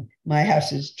important. My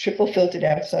house is triple filtered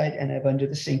outside, and I have under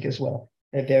the sink as well.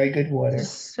 They're very good water.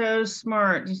 So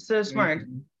smart, so smart.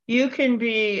 You can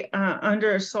be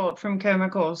under assault from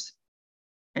chemicals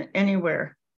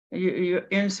anywhere. You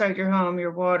inside your home,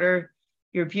 your water,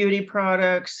 your beauty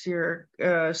products, your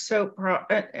soap,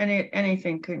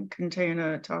 anything can contain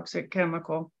a toxic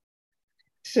chemical.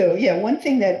 So one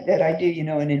thing that I do, in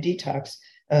a detox,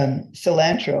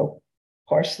 cilantro,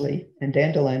 parsley, and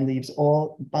dandelion leaves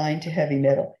all bind to heavy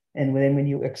metal. And then when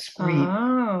you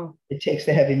excrete, it takes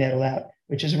the heavy metal out,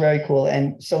 which is very cool.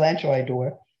 And cilantro I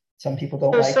adore. Some people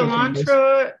don't like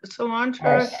it.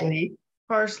 Cilantro,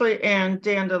 parsley, and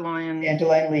dandelion.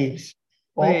 Dandelion leaves.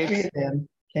 All three of them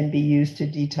can be used to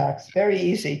detox. Very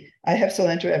easy. I have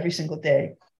cilantro every single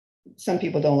day. Some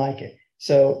people don't like it.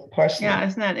 So parsley. Yeah,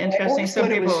 isn't that interesting? Some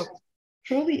people. It was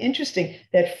truly interesting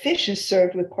that fish is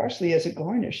served with parsley as a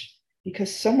garnish,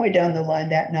 because somewhere down the line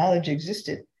that knowledge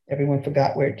existed. Everyone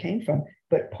forgot where it came from.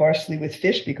 But parsley with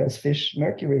fish, because fish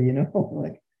mercury,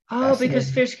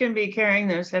 because fish can be carrying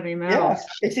those heavy metals.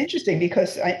 Yeah, it's interesting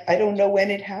because I don't know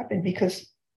when it happened, because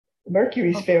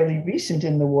mercury is fairly recent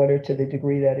in the water to the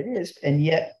degree that it is, and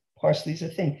yet parsley's a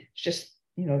thing. It's just,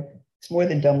 it's more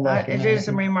than dumb luck. It is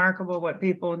remarkable what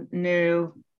people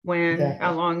knew when,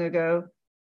 how long ago.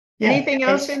 Yeah. Anything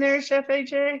else in there, Chef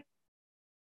AJ?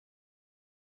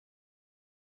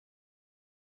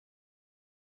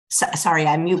 Sorry,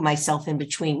 I mute myself in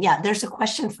between. Yeah, there's a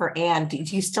question for Anne. Do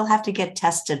you still have to get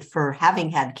tested for having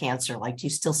had cancer? Like, do you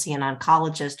still see an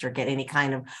oncologist or get any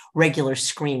kind of regular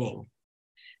screening?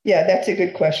 Yeah, that's a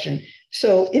good question.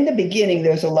 So in the beginning,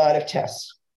 there was a lot of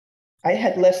tests. I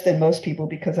had less than most people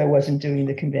because I wasn't doing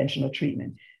the conventional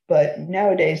treatment. But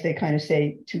nowadays, they kind of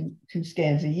say two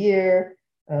scans a year,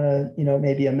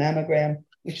 maybe a mammogram,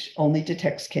 which only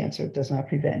detects cancer. It does not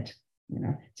prevent.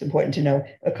 It's important to know.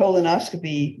 A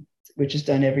colonoscopy, which is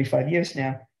done every 5 years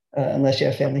now, unless you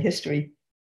have family history,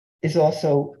 is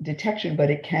also detection, but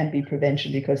it can be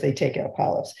prevention because they take out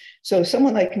polyps. So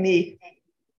someone like me,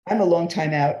 I'm a long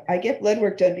time out. I get blood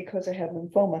work done because I have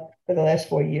lymphoma for the last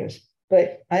 4 years,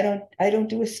 but I don't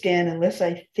do a scan unless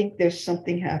I think there's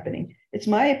something happening. It's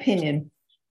my opinion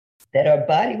that our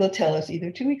body will tell us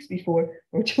either 2 weeks before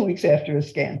or 2 weeks after a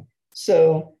scan.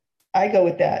 So I go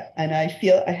with that. And I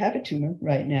feel I have a tumor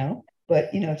right now, but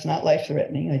it's not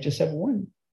life-threatening. I just have one.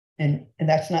 And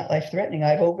that's not life-threatening.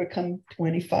 I've overcome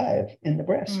 25 in the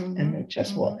breast and the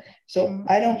chest wall. So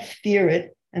I don't fear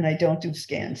it, and I don't do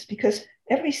scans because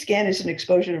every scan is an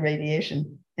exposure to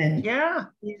radiation. And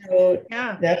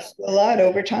that's a lot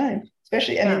over time.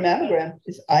 Especially, mammogram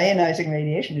is ionizing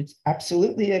radiation. It's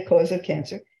absolutely a cause of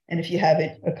cancer. And if you have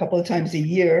it a couple of times a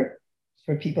year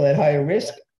for people at higher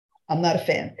risk, I'm not a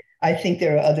fan. I think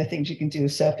there are other things you can do,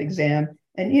 self-exam,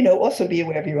 and also be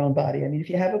aware of your own body. I mean, if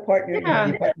you have a partner, you have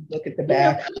your partner look at the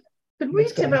back. Could we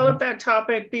develop that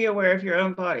topic, be aware of your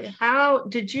own body? How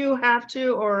did you have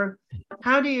to, or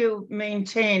how do you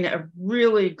maintain a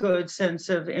really good sense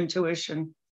of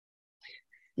intuition?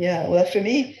 Yeah, well, for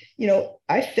me,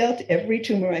 I felt every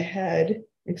tumor I had,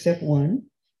 except one,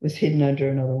 was hidden under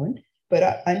another one.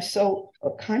 But I'm so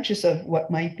conscious of what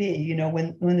might be.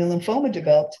 When the lymphoma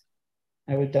developed,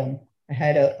 I was dumb. I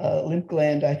had a lymph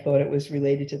gland. I thought it was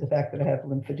related to the fact that I have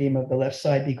lymphedema of the left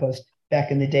side because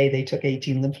back in the day, they took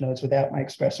 18 lymph nodes without my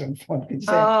express or informed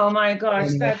consent. Oh my gosh,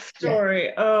 that story.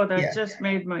 Yeah. Oh, that just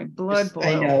made my blood boil.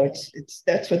 I know,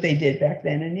 that's what they did back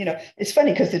then. And, it's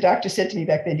funny because the doctor said to me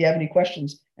back then, do you have any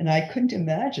questions? And I couldn't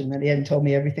imagine that he hadn't told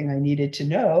me everything I needed to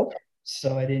know.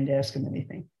 So I didn't ask him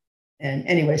anything. And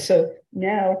anyway, so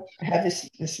now I have this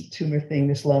tumor thing,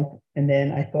 this lump. And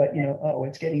then I thought,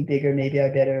 it's getting bigger. Maybe I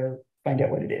better find out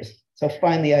what it is. So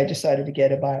finally, I decided to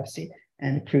get a biopsy,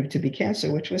 and it proved to be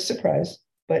cancer, which was a surprise,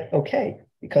 but okay,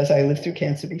 because I lived through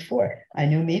cancer before. I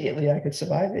knew immediately I could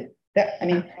survive it.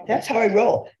 That's how I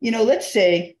roll. Let's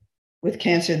say with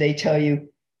cancer, they tell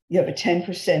you have a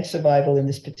 10% survival in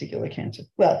this particular cancer.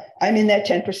 Well, I'm in that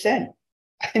 10%.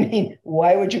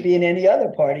 Why would you be in any other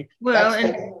party?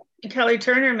 Well, Kelly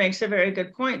Turner makes a very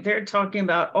good point. They're talking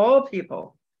about all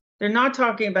people. They're not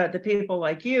talking about the people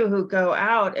like you who go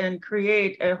out and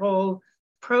create a whole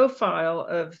profile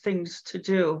of things to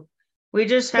do. We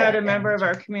just had a member of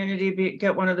our community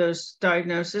get one of those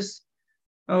diagnoses.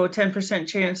 10%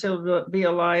 chance he'll be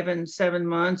alive in 7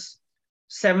 months,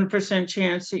 7%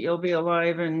 chance that you'll be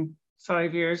alive in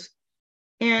 5 years.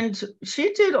 And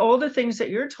she did all the things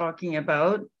that you're talking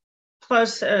about,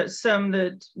 plus some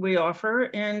that we offer.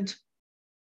 And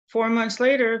 4 months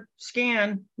later,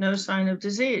 scan, no sign of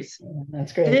disease.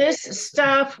 That's great. This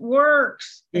stuff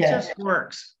works. It just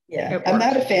works. Yeah, I'm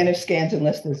not a fan of scans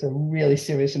unless there's a really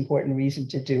serious, important reason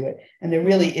to do it. And there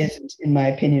really isn't, in my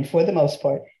opinion, for the most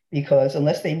part, because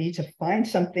unless they need to find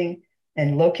something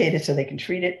and locate it so they can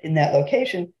treat it in that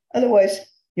location, otherwise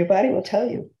your body will tell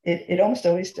you. It almost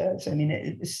always does.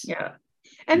 It's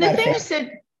And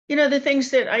the things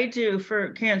that I do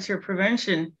for cancer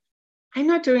prevention, I'm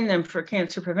not doing them for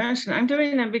cancer prevention. I'm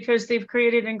doing them because they've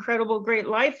created an incredible, great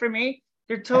life for me.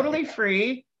 They're totally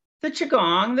free. The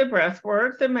Qigong, the breath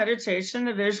work, the meditation,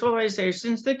 the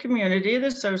visualizations, the community, the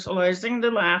socializing,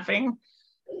 the laughing.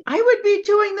 I would be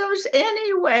doing those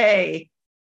anyway.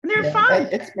 And they're fun.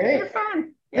 It's great. They're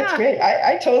fun. That's great.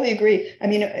 I totally agree.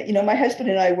 My husband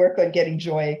and I work on getting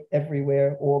joy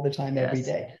everywhere, all the time, every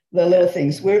day. The little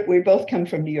things. We both come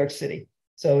from New York City.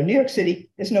 So in New York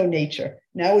City, there's no nature.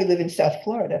 Now we live in South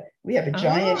Florida. We have a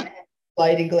giant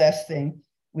sliding glass thing.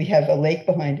 We have a lake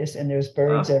behind us, and there's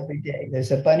birds every day.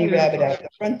 There's a bunny rabbit out the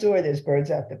front door. There's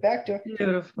birds out the back door.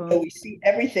 Beautiful. So we see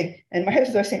everything. And my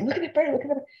husband's always saying, look at that bird, look at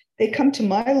that bird. They come to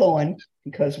my lawn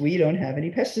because we don't have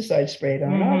any pesticides sprayed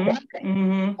on our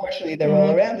property. Fortunately, they're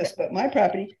all around us. But my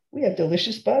property, we have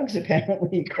delicious bugs,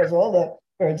 apparently, because all the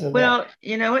birds are there.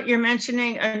 You know what? You're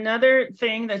mentioning another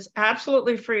thing that's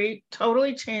absolutely free,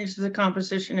 totally changes the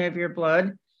composition of your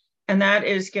blood, and that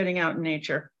is getting out in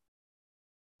nature.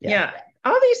 Yeah.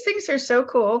 All these things are so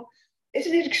cool.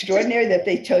 Isn't it extraordinary that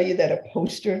they tell you that a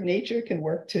poster of nature can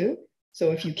work too? So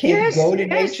if you can't go to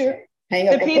nature, hang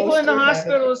up The a people in the poster,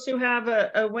 hospitals who have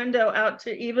a window out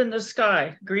to even the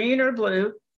sky, green or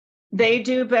blue, they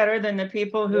do better than the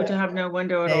people who have no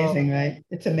window at all. Amazing, right?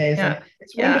 It's amazing.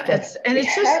 Yeah. It's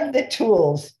wonderful. We have the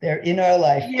tools. They're in our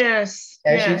life. Yes.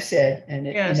 As you've said, and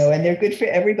yes. and they're good for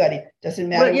everybody. Doesn't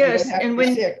matter. You don't have to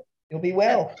be sick. You'll be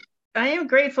well. I am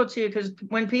grateful to you, because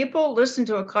when people listen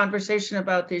to a conversation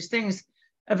about these things,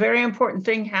 a very important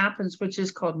thing happens, which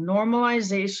is called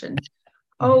normalization.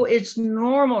 Oh, it's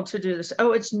normal to do this.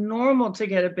 Oh, it's normal to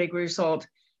get a big result.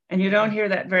 And you don't hear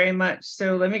that very much.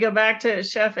 So let me go back to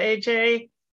Chef AJ.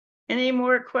 Any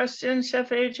more questions, Chef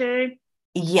AJ?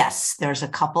 Yes, there's a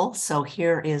couple. So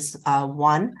here is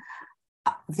one.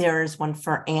 There is one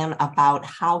for Anne about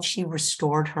how she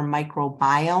restored her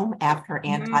microbiome after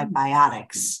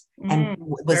antibiotics. And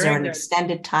was there an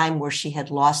extended time where she had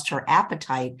lost her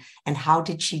appetite, and how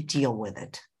did she deal with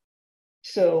it?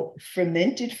 So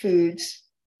fermented foods,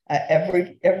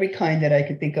 every kind that I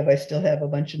could think of, I still have a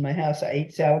bunch in my house. I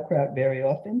eat sauerkraut very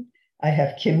often. I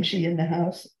have kimchi in the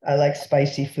house. I like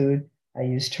spicy food. I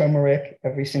use turmeric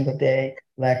every single day,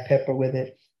 black pepper with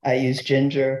it. I use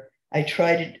ginger. I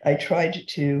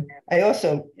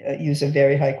also use a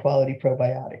very high quality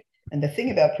probiotic. And the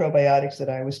thing about probiotics that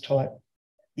I was taught,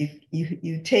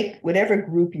 you take whatever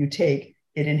group you take,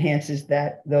 it enhances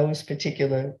those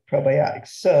particular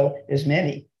probiotics. So there's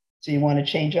many. So you want to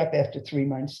change up after 3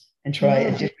 months and try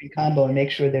a different combo and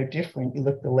make sure they're different. You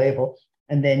look at the label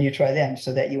and then you try them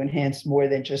so that you enhance more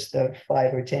than just the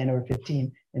 5 or 10 or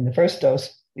 15 in the first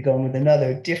dose. You go in with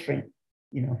another different,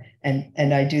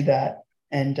 and I do that.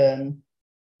 And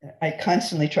I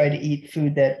constantly try to eat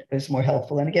food that is more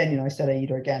helpful. And again, I said I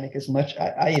eat organic as much.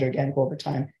 I eat organic all the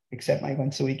time, except my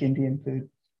once a week Indian food.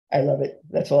 I love it.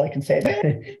 That's all I can say about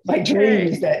it. My dream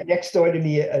is that next door to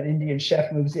me, an Indian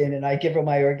chef moves in and I give her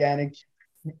my organic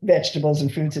vegetables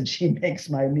and fruits and she makes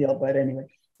my meal. But anyway,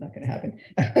 it's not going to happen.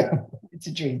 It's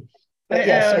a dream. But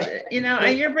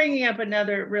you're bringing up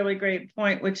another really great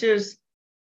point, which is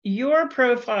your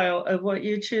profile of what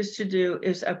you choose to do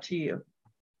is up to you.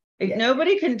 Yes.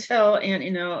 Nobody can tell, and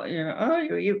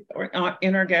you are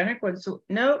inorganic.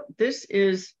 No, this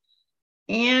is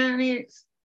Annie's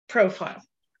profile.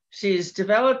 She's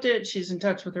developed it. She's in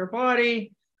touch with her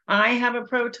body. I have a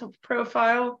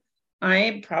profile.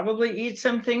 I probably eat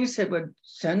some things that would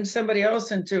send somebody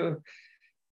else into,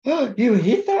 oh, you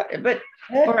eat that? But,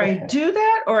 or I do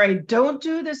that, or I don't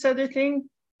do this other thing.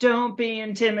 Don't be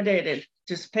intimidated.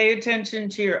 Just pay attention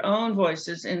to your own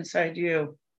voices inside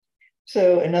you.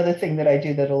 So another thing that I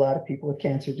do that a lot of people with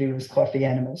cancer do is coffee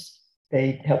enemas.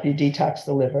 They help you detox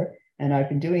the liver. And I've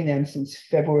been doing them since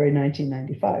February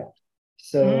 1995.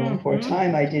 So for a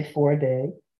time I did 4 a day,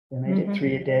 then I did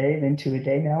 3 a day, then 2 a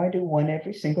day. Now I do 1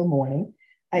 every single morning.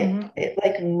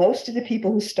 Like most of the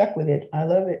people who stuck with it, I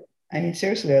love it. I mean,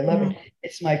 seriously, I love it.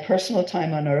 It's my personal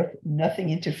time on earth.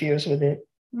 Nothing interferes with it.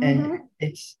 And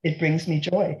it brings me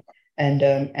joy. And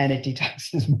it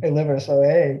detoxes my liver. So,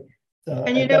 hey. So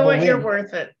and you know what? You're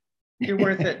worth it. You're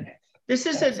worth it. This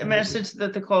is a message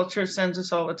that the culture sends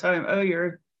us all the time.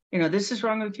 Oh, this is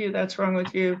wrong with you. That's wrong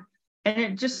with you. And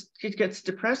it gets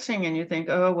depressing and you think,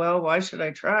 oh, well, why should I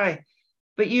try?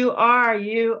 But you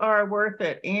are worth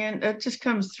it. And that just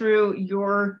comes through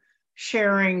your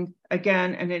sharing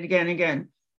again and again and again.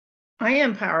 I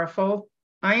am powerful.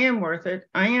 I am worth it.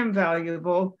 I am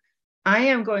valuable. I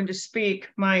am going to speak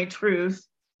my truth.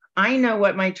 I know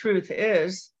what my truth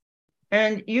is.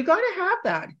 And you got to have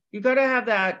that. You got to have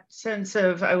that sense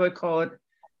of, I would call it,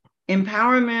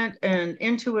 empowerment and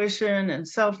intuition and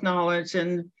self-knowledge.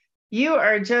 And you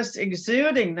are just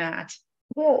exuding that.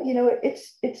 Well,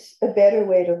 it's a better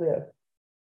way to live.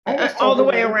 All the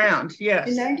way around, yes.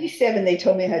 In 97, they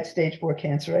told me I had stage 4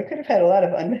 cancer. I could have had a lot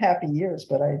of unhappy years,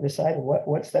 but I decided,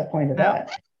 what's that point of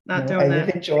that? Not doing that. I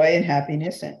live in joy and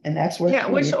happiness, and that's what. Yeah,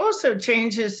 which also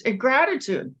changes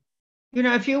gratitude.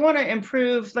 If you want to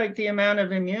improve like the amount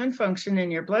of immune function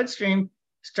in your bloodstream,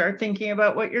 start thinking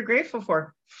about what you're grateful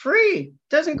for. Free,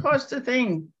 doesn't cost a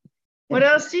thing. What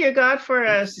else do you got for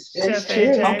us, Chef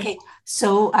AJ? Okay,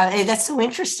 so that's so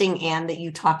interesting, Anne, that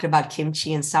you talked about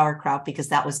kimchi and sauerkraut, because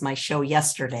that was my show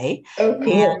yesterday. Oh,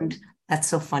 cool. And that's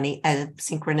so funny,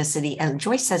 synchronicity. And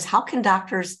Joyce says, how can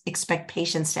doctors expect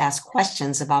patients to ask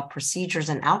questions about procedures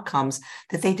and outcomes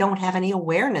that they don't have any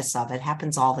awareness of? It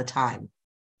happens all the time.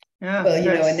 Yeah, well,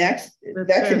 and that's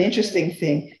an interesting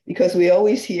thing, because we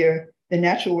always hear the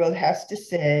natural world has to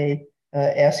say,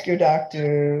 ask your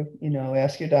doctor,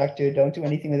 don't do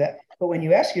anything with that. But when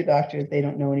you ask your doctor, they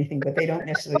don't know anything, but they don't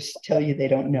necessarily tell you they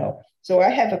don't know. So I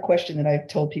have a question that I've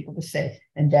told people to say,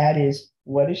 and that is,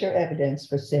 what is your evidence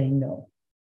for saying no?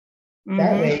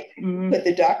 That way, put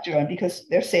the doctor on, because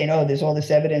they're saying, oh, there's all this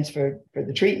evidence for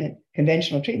the treatment,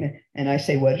 conventional treatment. And I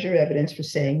say, what is your evidence for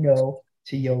saying no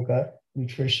to yoga,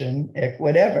 nutrition,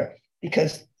 whatever?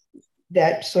 Because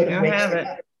that sort of wakes them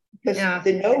up. Because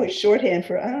the no is shorthand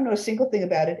for, I don't know a single thing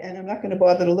about it, and I'm not going to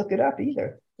bother to look it up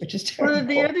either, which is terrible. Well,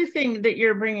 the other thing that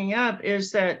you're bringing up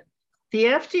is that the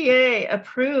FDA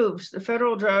approves, the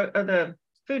the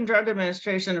Food and Drug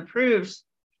Administration approves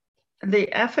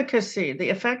the efficacy, the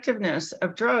effectiveness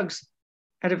of drugs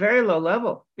at a very low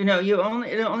level. You know, you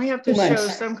only have to show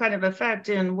some kind of effect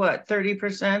in what,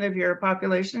 30% of your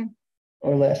population?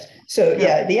 Or less. So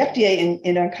yeah, the FDA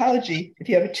in oncology, if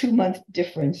you have a 2-month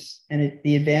difference, and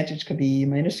the advantage could be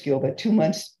minuscule, but 2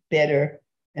 months better,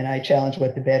 and I challenge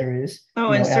what the better is.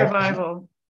 Oh, and survival.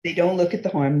 They don't look at the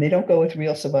harm. They don't go with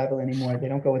real survival anymore. They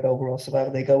don't go with overall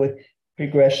survival. They go with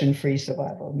progression-free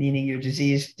survival, meaning your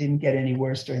disease didn't get any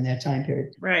worse during that time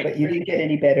period. Right. But you didn't get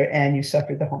any better, and you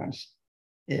suffered the harms.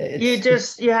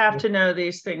 You have to know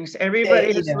these things.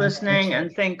 Everybody who's listening,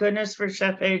 and thank goodness for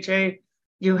Chef AJ,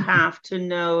 you have to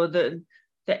know the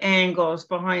angles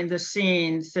behind the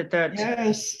scenes.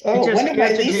 Yes. Oh, you just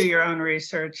get to do your own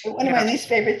research. One of my least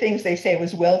favorite things they say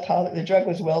was the drug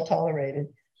was well tolerated.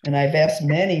 And I've asked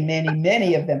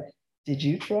many of them, did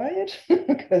you try it?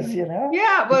 Because, you know.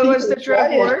 Yeah, well, was the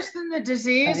drug worse than the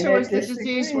disease, or was the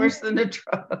disease worse than the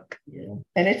drug? Yeah.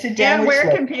 And it's a downward where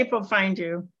slope. can people find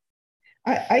you?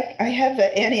 I have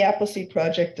the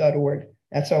AnnieAppleseedProject.org.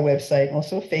 That's our website.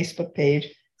 Also a Facebook page,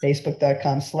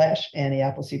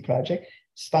 facebook.com/AnnieAppleseedProject.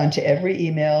 Respond to every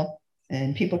email,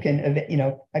 and people can, you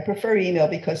know, I prefer email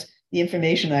because the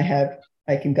information I have,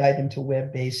 I can guide them to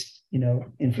web-based, you know,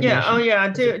 information. Yeah. Oh, yeah.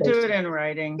 Do it in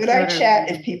writing. But I chat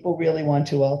if people really want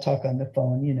to. I'll talk on the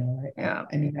phone. You know, I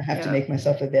mean, I have to make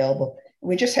myself available.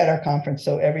 We just had our conference,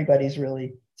 so everybody's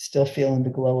really still feeling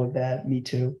the glow of that. Me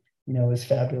too. You know, is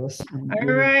fabulous. All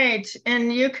right.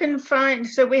 And you can find,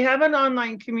 so we have an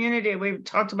online community. We've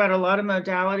talked about a lot of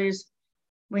modalities.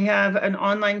 We have an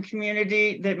online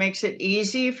community that makes it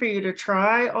easy for you to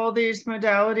try all these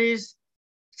modalities.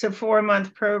 It's a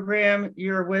 4-month program.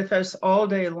 You're with us all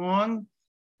day long,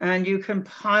 and you can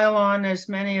pile on as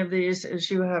many of these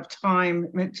as you have time.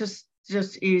 It's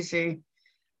just easy.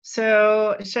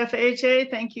 So Chef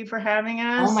AJ, thank you for having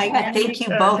us. Oh my God, thank you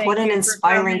both. What an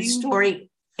inspiring story.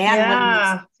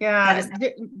 And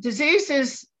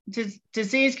disease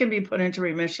can be put into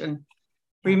remission.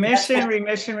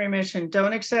 Remission.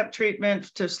 Don't accept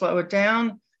treatment to slow it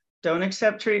down. Don't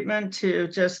accept treatment to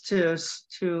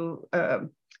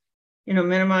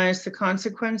minimize the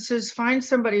consequences. Find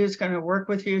somebody who's going to work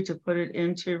with you to put it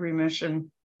into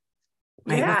remission.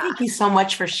 Right. Yeah. Well, thank you so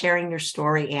much for sharing your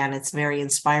story, Anne. It's very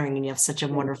inspiring, and you have such a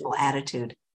wonderful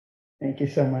attitude. Thank you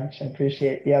so much. I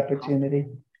appreciate the opportunity.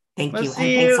 Thank you. We'll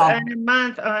see you in a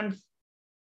month on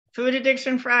Food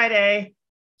Addiction Friday.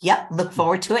 Yep. Look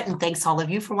forward to it. And thanks all of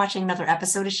you for watching another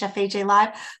episode of Chef AJ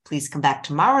Live. Please come back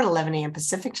tomorrow at 11 a.m.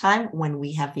 Pacific time when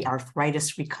we have the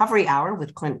Arthritis Recovery Hour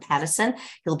with Clint Pattison.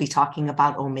 He'll be talking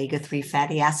about omega-3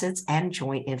 fatty acids and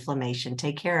joint inflammation.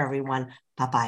 Take care, everyone. Bye-bye.